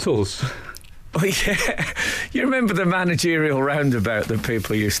Radio Rentals. Oh, yeah. You remember the managerial roundabout that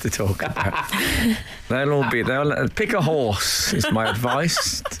people used to talk about? They'll pick a horse, is my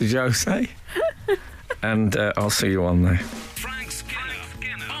advice to Jose. And I'll see you on there. Frank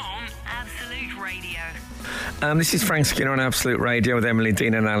Skinner on Absolute Radio. This is Frank Skinner on Absolute Radio with Emily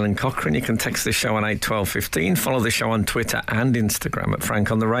Dean and Alan Cochrane. You can text the show on 81215. Follow the show on Twitter and Instagram at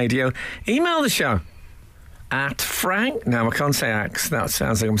Frank on the Radio. Email the show at Frank. No, I can't say at. That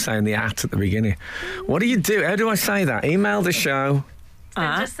sounds like I'm saying the at the beginning. What do you do? How do I say that? Email the show.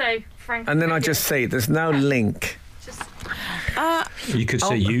 Just say Frank. And then I just see it. There's no link. You could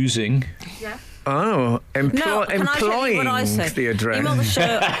say using. Yeah. Oh, employing the address. Email the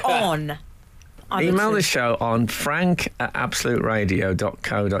show on. Email the show on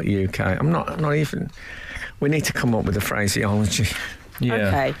frank@absoluteradio.co.uk. I'm not even... We need to come up with a phraseology. Yeah.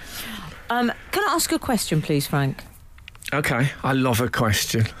 Okay. Can I ask a question, please, Frank? Okay, I love a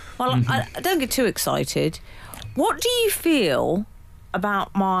question. Well, I don't get too excited. What do you feel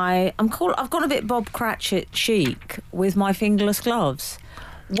about my... I've gone a bit Bob Cratchit chic with my fingerless gloves.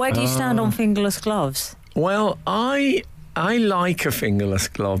 Where do you stand on fingerless gloves? Well, I like a fingerless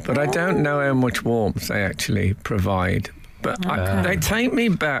glove, but I don't know how much warmth they actually provide. But they take me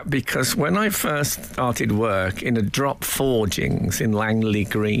back because when I first started work in a drop forgings in Langley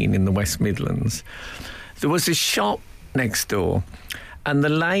Green in the West Midlands, there was a shop next door, and the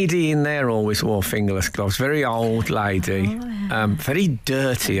lady in there always wore fingerless gloves. Very old lady, very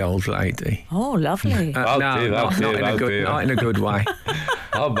dirty old lady. Oh, lovely. Not in a good way.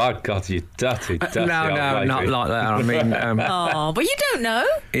 Oh my God, you dirty. No, not like that. I mean, but you don't know.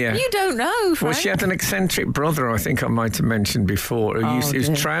 Yeah, you don't know, Frank. Well, she had an eccentric brother. I think I might have mentioned before. His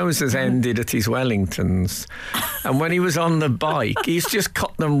trousers ended at his Wellingtons, and when he was on the bike, he's just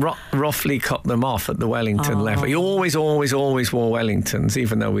roughly cut them off at the Wellington level. He always wore Wellingtons,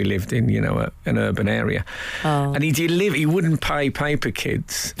 even though we lived in an urban area. And he wouldn't pay paper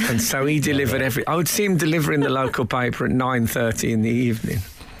kids, and so he delivered I would see him delivering the local paper at 9:30 in the evening.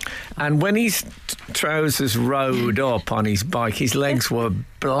 And when his trousers rode up on his bike, his legs were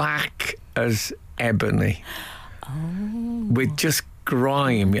black as ebony, with just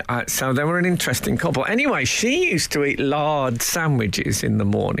grime. So they were an interesting couple. Anyway, she used to eat lard sandwiches in the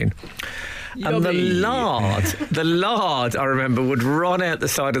morning. Yummy. And the lard, I remember, would run out the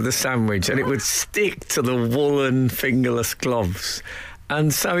side of the sandwich and it would stick to the woolen fingerless gloves.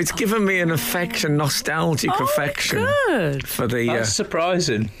 And so it's given me an affection, nostalgic affection good. for the... That's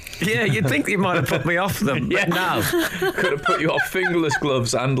surprising. Yeah, you'd think you might have put me off them, but no. Could have put you off fingerless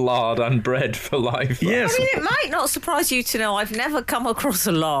gloves and lard and bread for life. Yes. I mean, it might not surprise you to know I've never come across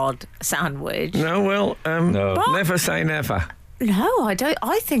a lard sandwich. No, well, No. never say never. No, I don't.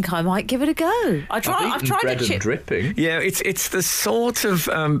 I think I might give it a go. I've tried bread a chip. and dripping. Yeah, it's the sort of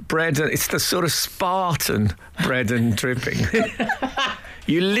bread, it's the sort of Spartan bread and dripping.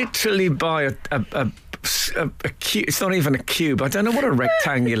 You literally buy a cube. It's not even a cube. I don't know what a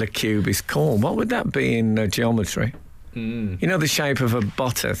rectangular cube is called. What would that be in geometry? You know, the shape of a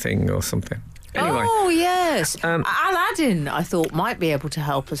butter thing or something. Anyway. Oh, yes. Aladdin, I thought, might be able to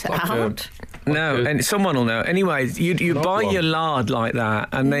help us out. No, and someone will know. Anyway, you buy your lard like that,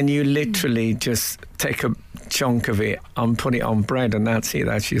 and then you literally just take a chunk of it and put it on bread, and that's it.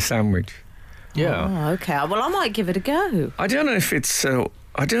 That's your sandwich. Yeah. Oh, okay. Well, I might give it a go. I don't know if it's...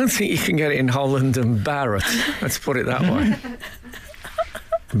 I don't think you can get it in Holland and Barrett. Let's put it that way.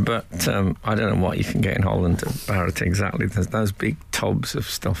 But I don't know what you can get in Holland and Barrett exactly. There's those big tubs of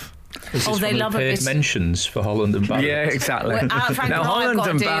stuff. They love it. Mentions for Holland and Barrett. Yeah, exactly. Frank and I've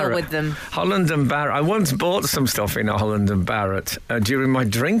got a deal with them. Holland and Barrett. I once bought some stuff in Holland and Barrett during my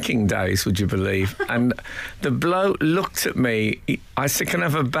drinking days, would you believe? And the bloke looked at me. I said, "Can I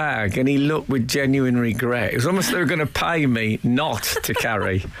have a bag?" And he looked with genuine regret. It was almost they were going to pay me not to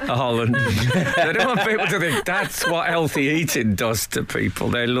carry a Holland. They don't want people to think that's what healthy eating does to people.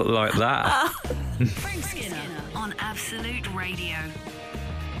 They look like that. Frank Skinner on Absolute Radio.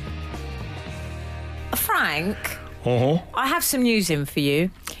 Frank, I have some news in for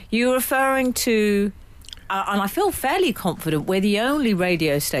you. You're referring to, and I feel fairly confident, we're the only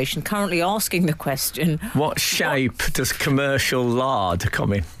radio station currently asking the question... What shape does commercial lard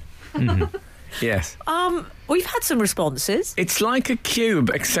come in? Yes. We've had some responses. It's like a cube,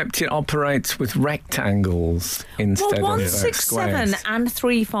 except it operates with rectangles instead of 167 squares. and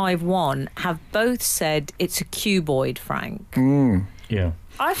 351 have both said it's a cuboid, Frank. Yeah.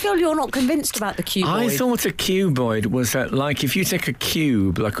 I feel you're not convinced about the cuboid. I thought a cuboid was like if you take a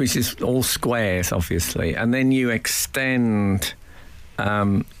cube, like which is all squares, obviously, and then you extend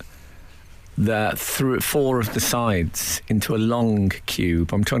through 4 of the sides into a long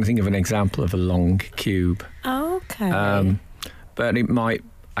cube. I'm trying to think of an example of a long cube. Okay. But it might.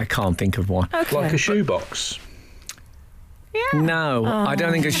 I can't think of one. Okay. Like a shoebox. Yeah. No, I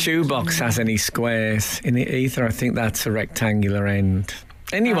don't think a shoebox has any squares in it either. I think that's a rectangular end.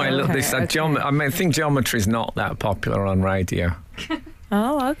 Anyway, look, I think geometry is not that popular on radio.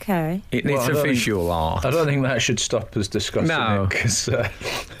 Oh, okay. It needs a visual art. I don't think that should stop us discussing it. Cause,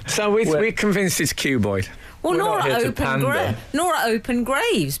 so we're convinced it's cuboid. Well, Nora opened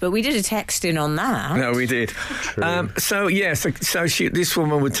graves, but we did a text in on that. No, we did. So this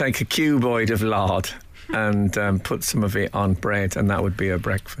woman would take a cuboid of lard and put some of it on bread, and that would be her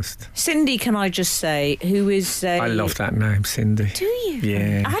breakfast. Cindy, can I just say, who is I love that name, Cindy. Do you?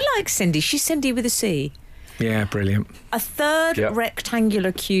 Yeah. I like Cindy. She's Cindy with a C. Yeah, brilliant. A third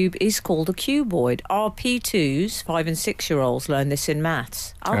rectangular cube is called a cuboid. Our P2s, 5 and 6-year-olds, learn this in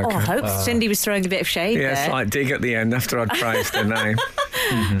maths. I hope Cindy was throwing a bit of shade there. Yeah, slight dig at the end after I'd praised her name.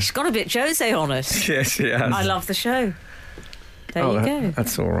 She's got a bit Jose on us. Yes, she has. I love the show. There you go.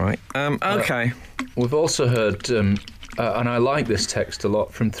 That's all right. Okay. We've also heard, and I like this text a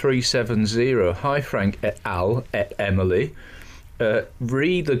lot, from 370. Hi, Frank et al. Et Emily.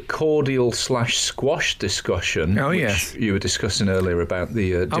 Re the cordial/squash discussion, which you were discussing earlier about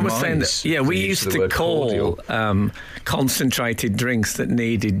the demise. I was saying that, we used to call concentrated drinks that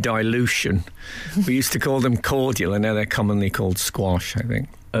needed dilution. We used to call them cordial, and now they're commonly called squash, I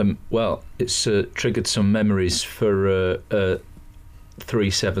think. Well, it's triggered some memories for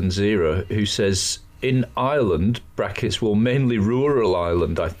 370, who says, in Ireland, brackets, well, mainly rural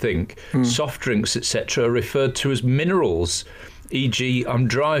Ireland, I think, soft drinks, etc., are referred to as minerals. E.g., I'm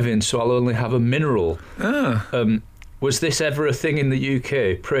driving, so I'll only have a mineral. Was this ever a thing in the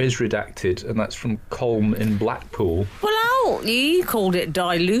UK? Praise redacted, and that's from Colm in Blackpool. Well, you called it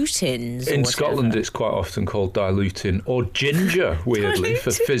dilutins. In Scotland, it's quite often called diluting, or ginger, weirdly,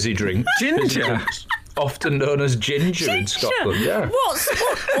 for fizzy drinks. Ginger? Often known as ginger in Scotland, yeah. What?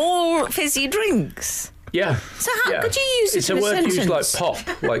 All fizzy drinks? Yeah. So how could you use it in a sentence? It's a word used like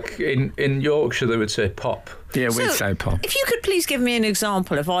pop. Like in Yorkshire, they would say pop. Yeah, we'd say pop. If you could please give me an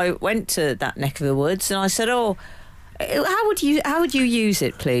example. If I went to that neck of the woods and I said, How would you use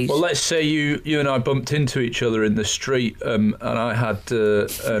it, please? Well, let's say you and I bumped into each other in the street, and I had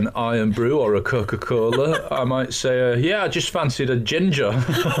an Iron Brew or a Coca-Cola. I might say, I just fancied a ginger.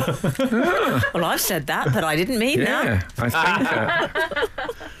 Well, I've said that, but I didn't mean that. I think.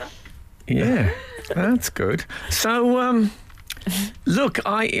 Yeah, that's good. So. Look,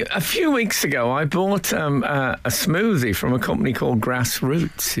 a few weeks ago I bought a smoothie from a company called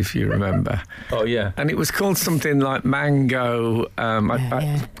Grassroots, if you remember. Oh, yeah. And it was called something like mango,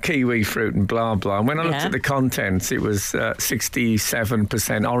 kiwi fruit and blah, blah. And when I looked at the contents, it was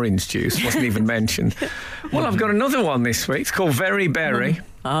 67% orange juice, wasn't even mentioned. Well, I've got another one this week. It's called Very Berry.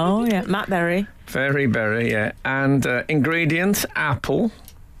 Oh, yeah, Matt Berry. Very Berry, yeah. And ingredients, apple.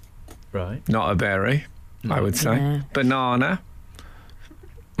 Right. Not a berry, I would say. Yeah. Banana.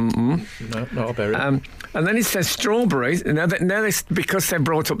 No, not a berry. And then it says strawberries. Now, because they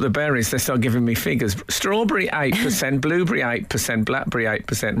brought up the berries, they start giving me figures. Strawberry 8%, blueberry 8%, blackberry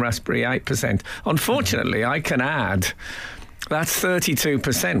 8%, raspberry 8%. Unfortunately, I can add. That's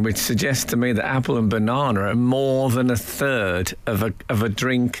 32%, which suggests to me that apple and banana are more than a third of a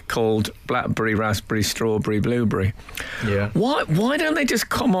drink called blackberry, raspberry, strawberry, blueberry. Yeah. Why don't they just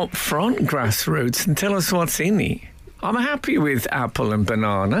come up front, Grassroots, and tell us what's in it? I'm happy with apple and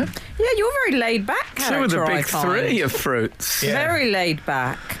banana. Yeah, you're very laid back. Two of the big three of fruits. Yeah. Very laid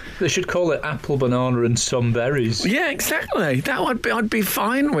back. They should call it apple, banana, and some berries. Yeah, exactly. I'd be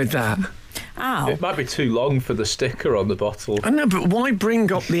fine with that. Ow. It might be too long for the sticker on the bottle. I know, but why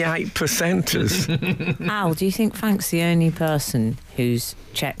bring up the 8%ers? Al, do you think Frank's the only person who's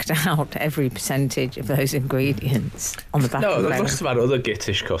checked out every percentage of those ingredients on the back of the they must have had other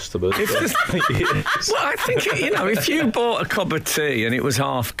gittish customers. Well, I think, if you bought a cup of tea and it was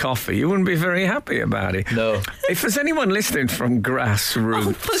half coffee, you wouldn't be very happy about it. No. If there's anyone listening from Grassroots...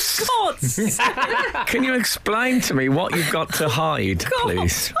 Oh, for God's sake! Can you explain to me what you've got to hide,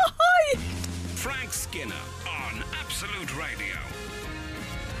 please? Frank Skinner on Absolute Radio.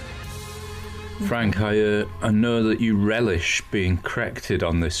 Frank, I know that you relish being corrected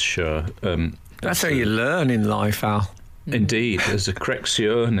on this show. That's how you learn in life, Al. Indeed, as a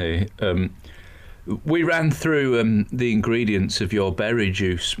correzione. We ran through the ingredients of your berry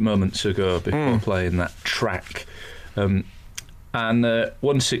juice moments ago before playing that track. And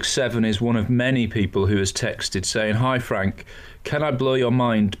 167 is one of many people who has texted saying, "Hi Frank, can I blow your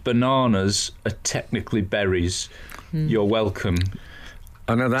mind? Bananas are technically berries. You're welcome."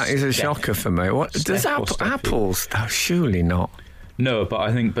 I know that is a shocker for me. What does apples? Oh, surely not. No, but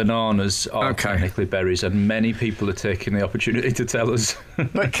I think bananas are technically berries, and many people are taking the opportunity to tell us.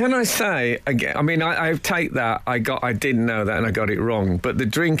 But can I say again? I mean, I take that. I didn't know that, and I got it wrong. But the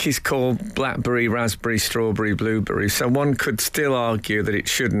drink is called blackberry, raspberry, strawberry, blueberry. So one could still argue that it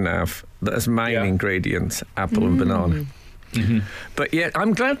shouldn't have as main ingredients apple and banana. Mm-hmm. But yeah,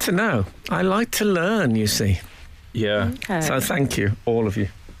 I'm glad to know. I like to learn. You see. Yeah. Okay. So thank you, all of you.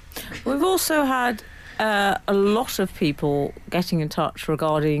 We've also had a lot of people getting in touch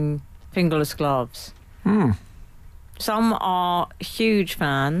regarding fingerless gloves. Some are huge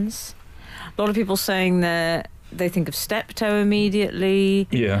fans. A lot of people saying that they think of Steptoe immediately.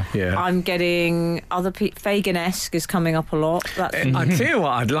 Yeah. I'm getting other Fagan-esque is coming up a lot. I tell you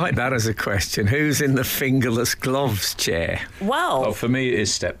what, I'd like that as a question. Who's in the fingerless gloves chair? Well, for me it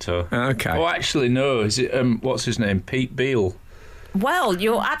is Steptoe. Okay. Oh, actually, no. Is it? What's his name? Pete Beale. Well,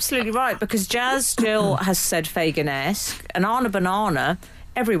 you're absolutely right, because Jazz still has said Fagan-esque, and Anna Banana,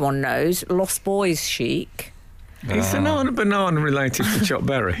 everyone knows, Lost Boys chic. Is a banana related to chopped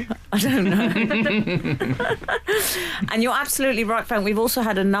berry? I don't know. And you're absolutely right, Frank. We've also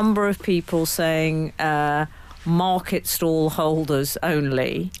had a number of people saying market stall holders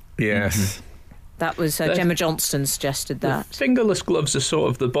only. Yes. That was Gemma Johnston suggested that. Fingerless gloves are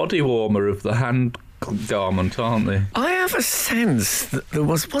sort of the body warmer of the hand garment, aren't they? I have a sense that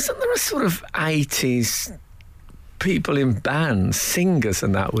wasn't there a sort of 80s people in bands, singers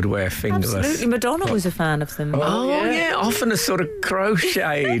and that would wear fingerless? Absolutely. Madonna was a fan of them. Oh yeah, often a sort of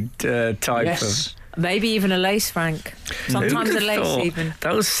crocheted type of... Maybe even a lace, Frank. Sometimes a lace even.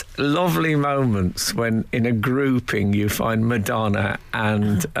 Those lovely moments when in a grouping you find Madonna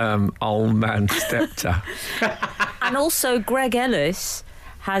and old man Steptoe. And also Greg Ellis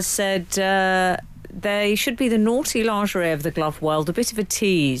has said... they should be the naughty lingerie of the glove world, a bit of a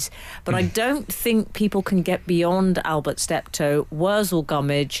tease. But I don't think people can get beyond Albert Steptoe, Wurzel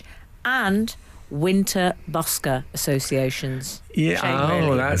Gummidge and Winter Busker associations.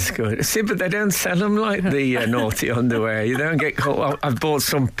 Yeah, that's good. See, but they don't sell them like the naughty underwear. You don't get caught. I've bought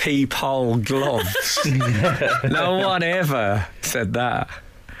some peephole gloves. No one ever said that.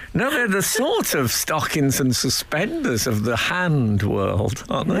 No, they're the sort of stockings and suspenders of the hand world,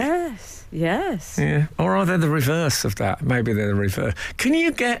 aren't they? Yes. Yeah. Or are they the reverse of that? Maybe they're the reverse. Can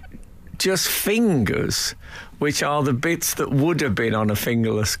you get just fingers, which are the bits that would have been on a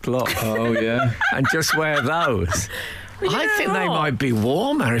fingerless glove? Oh, yeah. And just wear those? I think they might be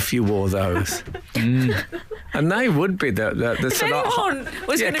warmer if you wore those. And they would be the sort of.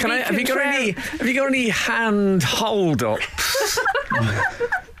 Have you got any hand hold-ups?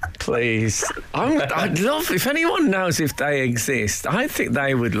 Please. I'd love if anyone knows if they exist. I think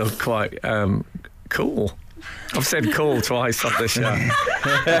they would look quite cool. I've said cool twice on the show.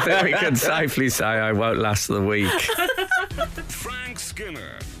 I think we can safely say I won't last the week. Frank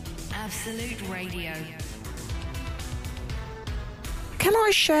Skinner. Absolute Radio. Can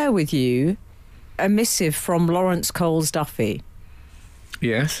I share with you a missive from Lawrence Coles Duffy?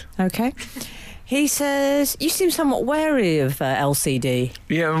 Yes. Okay. He says, you seem somewhat wary of LCD.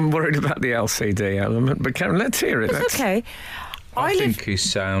 Yeah, I'm worried about the LCD element, but let's hear it. That's okay. I think he's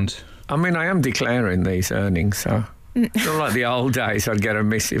sound. I mean, I am declaring these earnings, so... Not like the old days, I'd get a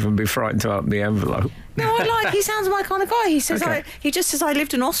missive and be frightened to open the envelope. No, he sounds my kind of guy. He says, okay. He just says, I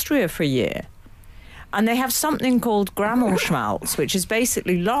lived in Austria for a year. And they have something called Grammelschmalz, which is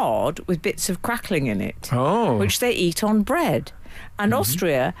basically lard with bits of crackling in it, which they eat on bread. And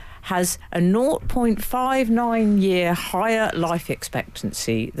Austria has a 0.59 year higher life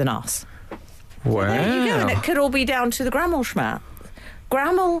expectancy than us. Wow. So there you go, and it could all be down to the Grammelschmalz.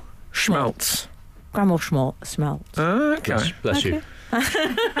 Schmaltz. Grammelschmalz. Okay. Bless you.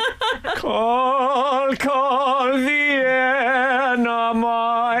 Call Vienna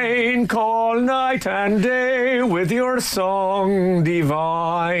mine, call night and day with your song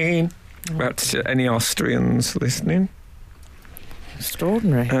divine. That's any Austrians listening?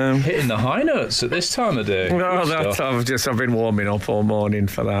 Extraordinary. Hitting the high notes at this time of day. No, I've been warming up all morning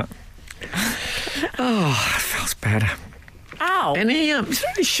for that. Oh, it feels better. Ow. Is there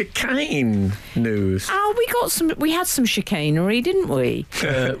any chicane news? We had some chicanery, didn't we?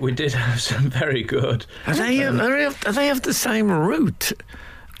 We did have some very good. Are they of the same root?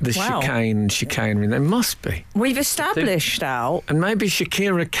 The chicanery, they must be. We've established out. And maybe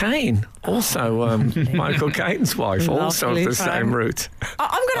Shakira Kane, also Michael Caine's wife, also of the same root. I'm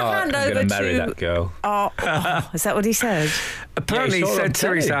going to hand over to... I'm going to marry that girl. Is that what he said? Apparently he said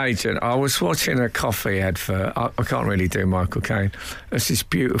to his agent, I was watching a coffee advert. I can't really do Michael Caine. This is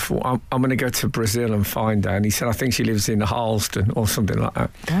beautiful. I'm going to go to Brazil and find her. And he said, I think she lives in Harlesden or something like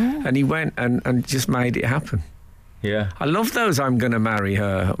that. Oh. And he went and just made it happen. Yeah. I love those I'm going to marry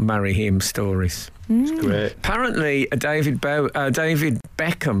him stories. It's great. Apparently, David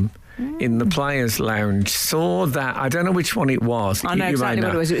Beckham in the Players' Lounge saw that. I don't know which one it was. I know exactly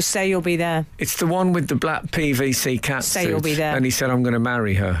what it was. It was Say You'll Be There. It's the one with the black PVC catsuit. Say You'll Be There. And he said, I'm going to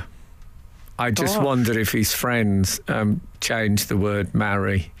marry her. I just wondered if his friends changed the word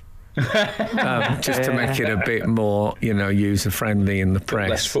marry. Just to make it a bit more, user-friendly in the press.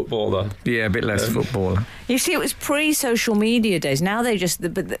 Less football, though. Yeah, a bit less football. You see, it was pre-social media days. Now they just...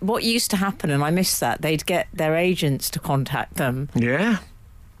 But what used to happen, and I miss that, they'd get their agents to contact them. Yeah.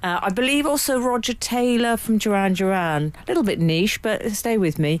 I believe also Roger Taylor from Duran Duran. A little bit niche, but stay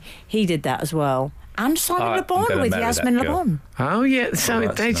with me. He did that as well. And Simon Le Bon with Yasmin Le Bon. Oh, yeah. So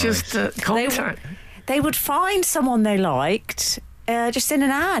they nice. Just contact... They would find someone they liked... just in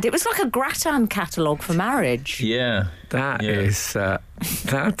an ad. It was like a gratin catalogue for marriage. Yeah. That's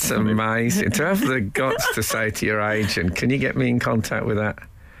amazing. To have the guts to say to your agent, can you get me in contact with that?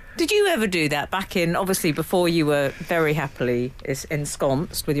 Did you ever do that back in, obviously, before you were very happily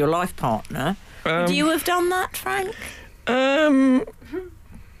ensconced with your life partner? Would you have done that, Frank?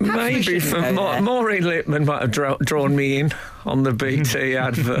 Maybe Maureen Lipman might have drawn me in on the BT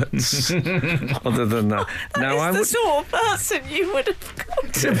adverts. Other than that, that is the sort of person you would have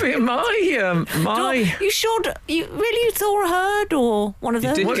got to be my. You should. You really saw or heard or one of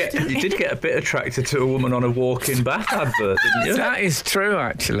those. You did get a bit attracted to a woman on a walk-in bath advert, didn't you? That is true,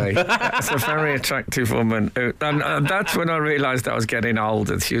 actually. That's a very attractive woman, and that's when I realised I was getting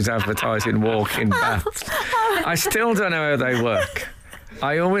older. She was advertising walk-in baths. I still don't know how they work.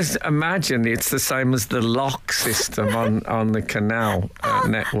 I always imagine it's the same as the lock system on the Canal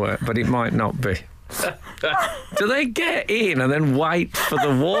network, but it might not be. Do they get in and then wait for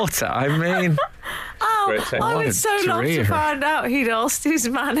the water? I mean... I would so love to find out he'd asked his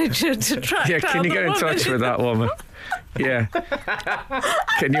manager to track down can you get in touch with that woman? Yeah.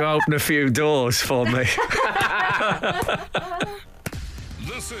 Can you open a few doors for me?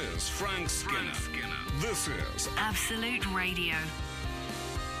 This is Frank Skinner. This is Absolute Radio.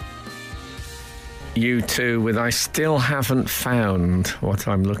 U2 with I Still Haven't Found What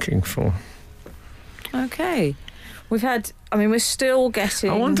I'm Looking For. Okay. We're still getting...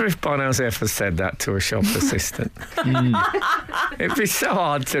 I wonder if Bono's ever said that to a shop assistant. It'd be so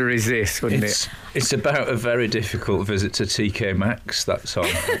hard to resist, wouldn't it? It's about a very difficult visit to TK Maxx, that song,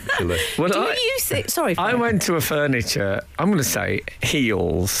 actually. Well, Sorry, Frank. I went to a furniture, I'm going to say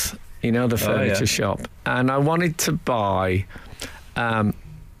Heels, the furniture shop, and I wanted to buy a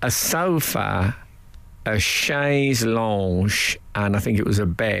sofa, a chaise lounge, and I think it was a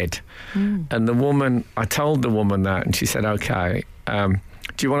bed. And I told the woman that, and she said, okay, do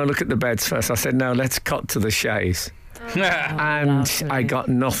you want to look at the beds first? I said, no, let's cut to the chaise. And I got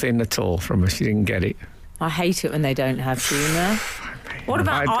nothing at all from her. She didn't get it. I hate it when they don't have humour. What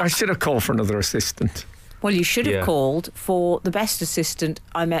about... I should have called for another assistant. Well, you should have called for the best assistant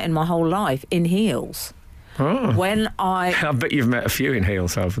I met in my whole life, in heels. Oh. I bet you've met a few in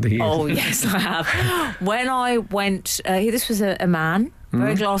heels over the years. Oh, yes, I have. When I went... this was a man,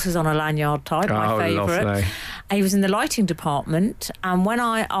 very glasses on a lanyard type, my favourite. Lovely. He was in the lighting department, and when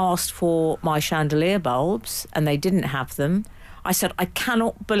I asked for my chandelier bulbs, and they didn't have them, I said, I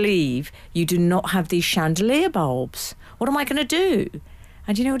cannot believe you do not have these chandelier bulbs. What am I going to do?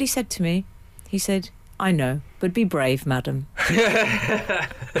 And you know what he said to me? He said, I know, but be brave, madam.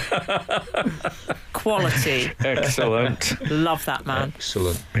 Quality. Excellent. Love that man.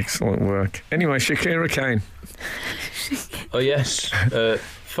 Excellent work. Anyway, Shakira Kane. Oh, yes.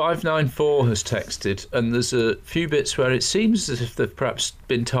 594 has texted, and there's a few bits where it seems as if they've perhaps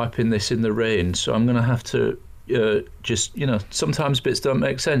been typing this in the rain, so I'm going to have to sometimes bits don't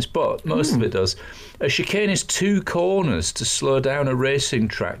make sense, but most of it does. A chicane is two corners to slow down a racing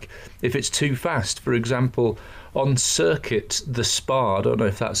track if it's too fast. For example, on circuit, the Spa, I don't know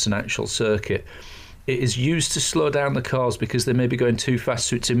if that's an actual circuit, it is used to slow down the cars because they may be going too fast,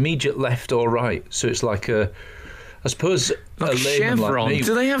 so it's immediate left or right. So it's like I suppose like a layman chevron. like me.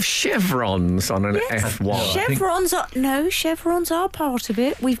 Do they have chevrons on an F1? Chevrons are part of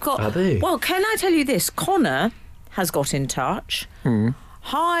it. We've got... Are they? Well, can I tell you this? Connor has got in touch.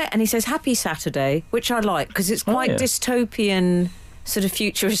 Hi, and he says, happy Saturday, which I like, because it's quite dystopian, sort of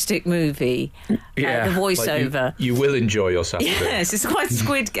futuristic movie. Yeah. The voiceover. Like you will enjoy your Saturday. Yes, it's quite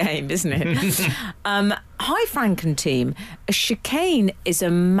Squid Game, isn't it? Hi, Frank and team. A chicane is a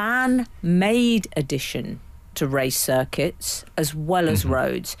man-made addition to race circuits as well as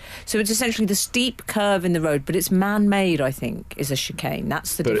roads. So it's essentially the steep curve in the road, but it's man-made, I think, is a chicane.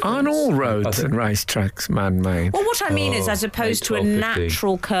 That's the difference. Aren't all roads and racetracks man-made? Well, what I mean is as opposed to a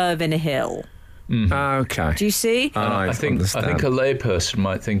natural curve in a hill. Okay. Do you see? I think a layperson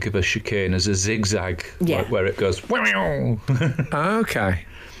might think of a chicane as a zigzag, where it goes... Okay.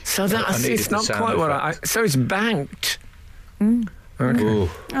 So it's not quite what so it's banked.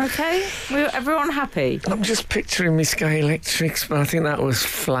 Okay. Everyone happy? I'm just picturing my Sky Electrics, but I think that was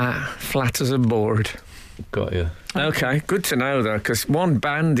flat as a board. Got you. Okay, good to know though, because one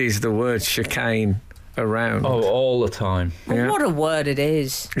bandies the word chicane around. Oh, all the time. Well, what a word it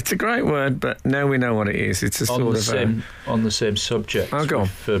is. It's a great word, but now we know what it is. It's a on the same subject. Oh, go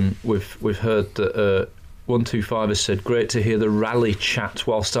on. We've heard that 125 has said, great to hear the rally chat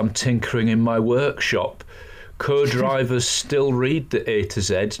whilst I'm tinkering in my workshop. Co-drivers still read the A to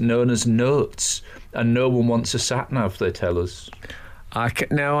Z, known as notes, and no one wants a sat-nav, they tell us. I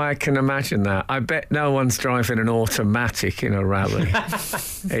can imagine that. I bet no one's driving an automatic in a rally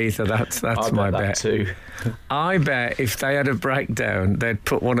either. That's my bet. That too. I bet if they had a breakdown, they'd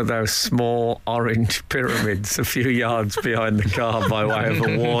put one of those small orange pyramids a few yards behind the car by way of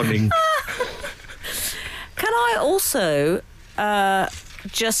a warning. Can I also... I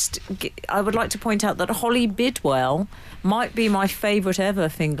would like to point out that Holly Bidwell might be my favourite ever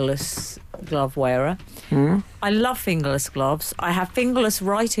fingerless glove wearer. I love fingerless gloves. I have fingerless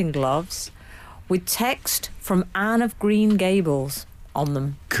writing gloves with text from Anne of Green Gables on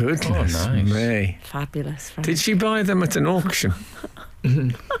them. Goodness me. Fabulous. Did she buy them at an auction?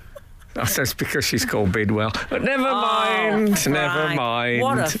 I said it's because she's called Bidwell. But never mind. Frank, never mind.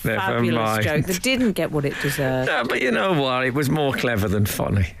 What a fabulous joke that didn't get what it deserved. No, but you know what? It was more clever than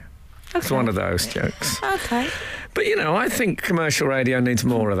funny. Okay. It's one of those jokes. Okay. But, I think commercial radio needs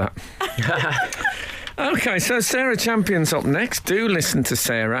more of that. Okay, so Sarah Champion's up next. Do listen to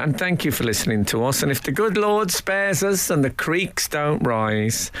Sarah, and thank you for listening to us. And if the good Lord spares us and the creeks don't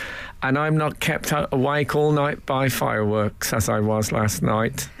rise, and I'm not kept awake all night by fireworks, as I was last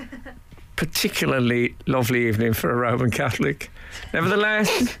night... particularly lovely evening for a Roman Catholic.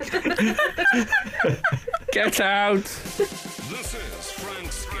 Nevertheless, get out. This is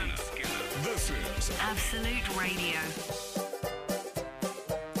Frank Skinner. This is Absolute Radio.